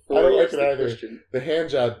laughing before I don't he like asks it the either. question. The hand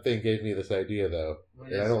job thing gave me this idea, though.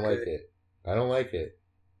 And I don't like it. I don't like it.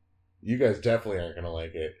 You guys definitely aren't going to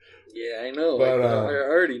like it. Yeah, I know. But, I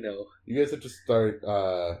already know. You guys have to start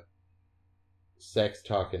sex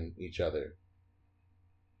talking each other.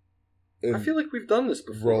 I feel like we've done this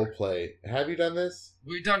before. Role play. Have you done this?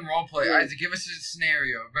 We've done role play. Yeah. Isaac, give us a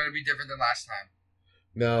scenario. It better be different than last time.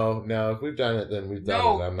 No. If we've done it, then we've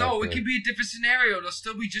done it. No, it could be a different scenario. It'll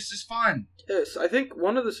still be just as fun. Yes, I think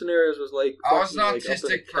one of the scenarios was like... I was an fucking, autistic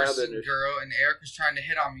up in a person, cabin or- girl, and Eric was trying to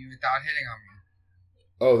hit on me without hitting on me.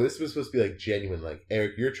 Oh, this was supposed to be like genuine. Like,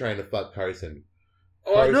 Eric, you're trying to fuck Carson.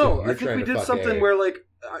 Oh, I know. Carson, I think we did fuck something Eric. where, like,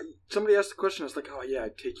 somebody asked the question. I was like, oh, yeah,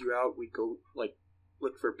 I'd take you out. We'd go, like,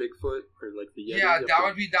 look for Bigfoot or, like, the Yeti. Yeah, that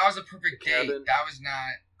was a perfect date. cabin. That was not...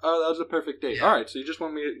 Oh, that was a perfect date. Yeah. All right, so you just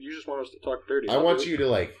want us to talk dirty. I want you to,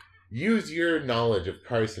 like, use your knowledge of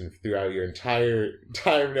Carson throughout your entire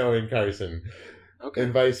time knowing Carson. Okay.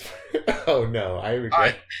 And vice... Oh, no. I regret...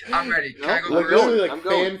 Alright, I'm ready. Can I go Like, first? literally, like, I'm fan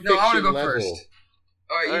going. fiction No, I want to go level. first.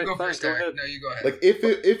 Alright, you Alright, go fine, first, go Eric. ahead. No, you go ahead. Like,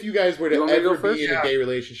 if you guys were You to want me to go ever first? be in Yeah. a gay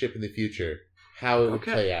relationship in the future, how it would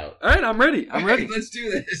Okay. play out. All right, I'm ready. I'm Okay, ready. let's do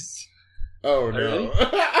this. Oh, Are you no.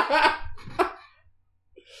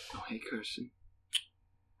 Oh, hey, Carson.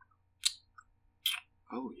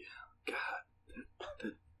 Oh, yeah. God,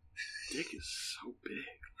 that dick is so big.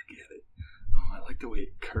 Look at it. Oh, I like the way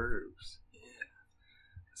it curves. Yeah.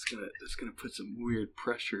 It's gonna put some weird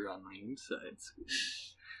pressure on my insides.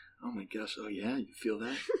 Oh my gosh. Oh yeah, you feel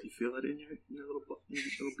that? You feel that in your little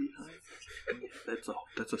behind? Yeah,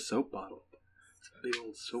 that's a soap bottle. It's a big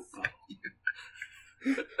old soap bottle.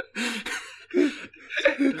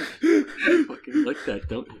 You fucking like that,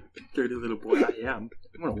 don't you? Dirty little boy I am.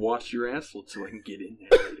 I'm gonna wash your asshole so I can get in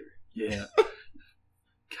there later. Yeah. God,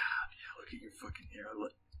 yeah, look at your fucking hair.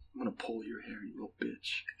 I'm gonna pull your hair, you little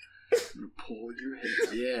bitch. I'm gonna pull your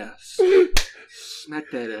hair. Yeah. Smack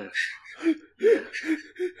that ass. Yeah.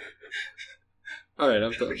 Alright,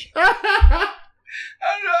 I'm done. I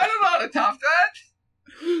don't know how to top that.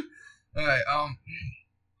 Alright, Alright.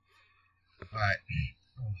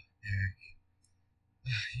 Oh, Eric.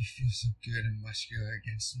 You feel so good and muscular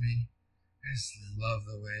against me. I just love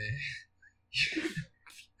the way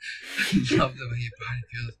your body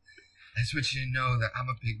feels. I just want you to know that I'm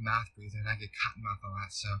a big mouth breather and I get cotton mouth a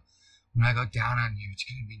lot, so when I go down on you, it's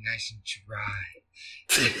gonna be nice and dry.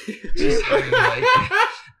 Just how you like it.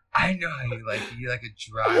 I know how you like it. You like a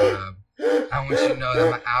dry rub. I want you to know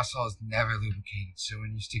that my asshole is never lubricated, so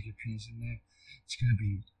when you stick your penis in there, it's gonna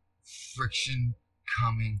be friction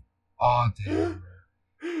coming all day.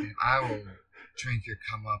 And I will drink your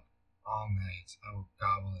cum up all night. I will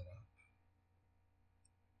gobble it up.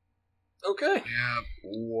 Okay. Yeah.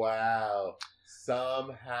 Wow.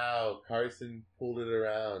 Somehow Carson pulled it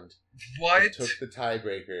around. What? And took the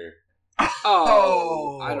tiebreaker.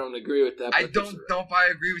 Oh, I don't agree with that. I but don't that's know if I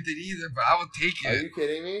agree with it either, but I will take Are it. you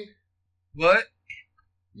kidding me? What?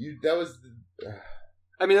 That was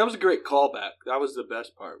I mean, that was a great callback. That was the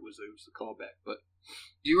best part. It was the callback. But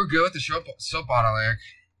You were good with the soap bottle, Eric.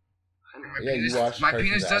 I don't know. My Yeah, you penis, washed my Carson's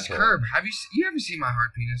penis does asshole. curve. You ever seen my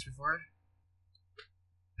hard penis before?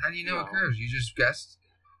 How do you know it No. curves? You just guessed?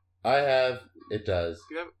 I have. It does.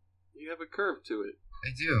 You have a curve to it. I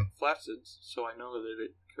do. Flaccid, so I know that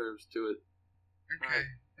it curves to it. Okay.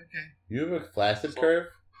 Okay. You have a flaccid curve?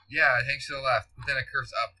 Yeah, it hangs to the left, but then it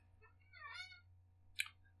curves up.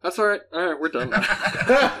 That's all right. All right, we're done.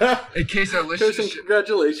 In case our Kirsten, listeners,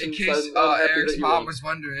 congratulations. in case I'm happy Eric's that you mom won. was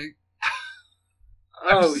wondering.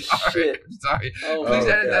 Oh, sorry. shit. I'm sorry. Oh, Please oh,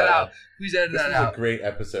 edit that God. out. Please edit This that is out. a great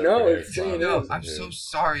episode. No, for it's Eric's mom. no, I'm so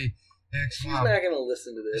sorry, Eric's She's mom. not going to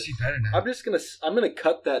listen to this. She better not. I'm gonna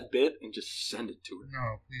cut that bit and just send it to her.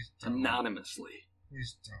 No, please don't. Anonymously.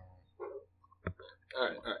 Please don't. All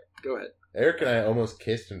right. Go ahead. Eric and I almost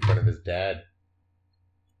kissed in front of his dad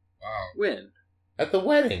Wow. When? at the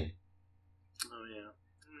wedding. Oh,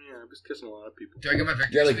 yeah. I was kissing a lot of people. Do I get my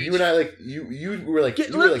victory Yeah, like speech? you and I, like you were like, you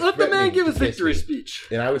were, Let, like let the man threatening give to his kiss victory me. speech.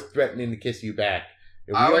 And I was threatening to kiss you back.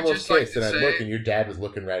 And I we would almost just like kissed, to and I say- look, and your dad was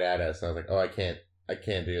looking right at us. And I was like, "Oh, I can't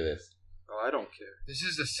do this." Oh, I don't care. This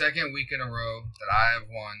is the second week in a row that I have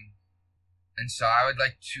won. And so I would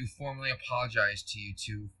like to formally apologize to you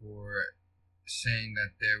two for saying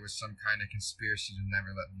that there was some kind of conspiracy to never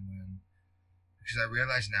let me win. Because I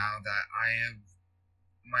realize now that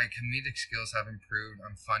my comedic skills have improved.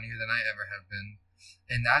 I'm funnier than I ever have been.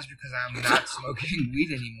 And that's because I'm not smoking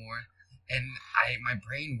weed anymore. And my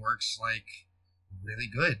brain works like really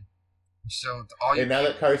good. So all you And now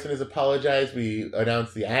that Carson has apologized, we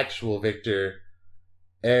announce the actual victor,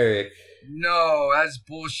 Eric. No, that's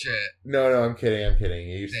bullshit. No, I'm kidding.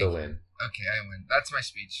 You Thank still you. win. Okay, I win. That's my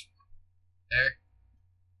speech. Eric?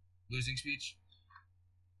 Losing speech?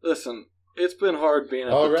 Listen, it's been hard being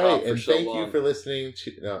at All the top right, for and so thank long. you for listening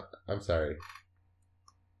to. No, I'm sorry.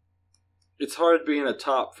 It's hard being a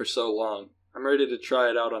top for so long. I'm ready to try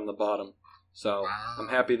it out on the bottom. So Wow. I'm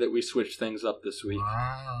happy that we switched things up this week.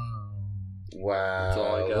 Wow, That's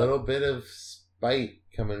all I got. a little bit of spite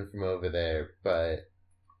coming from over there, but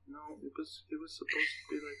No, it was supposed to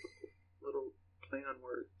be like a little play on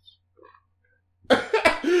words.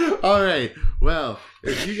 all right. Well,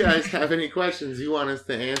 if you guys have any questions you want us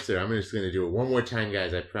to answer, I'm just going to do it one more time,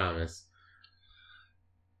 guys. I promise.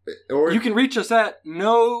 Or You can reach us at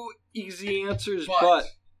noeasyanswersbut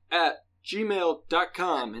at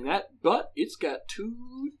gmail.com. And that but, it's got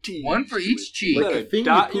 2 T's. One for each cheek. You Like a better thing you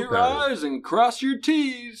dot poop your out of. I's and cross your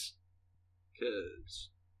T's. Because...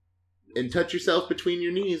 and touch yourself between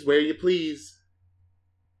your knees where you please.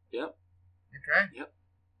 Yep. Okay.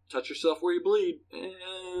 Touch yourself where you bleed. And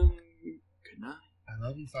good night. I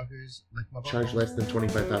love you fuckers. Like my Charge less than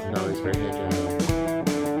 $25,000 for a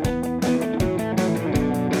hand job.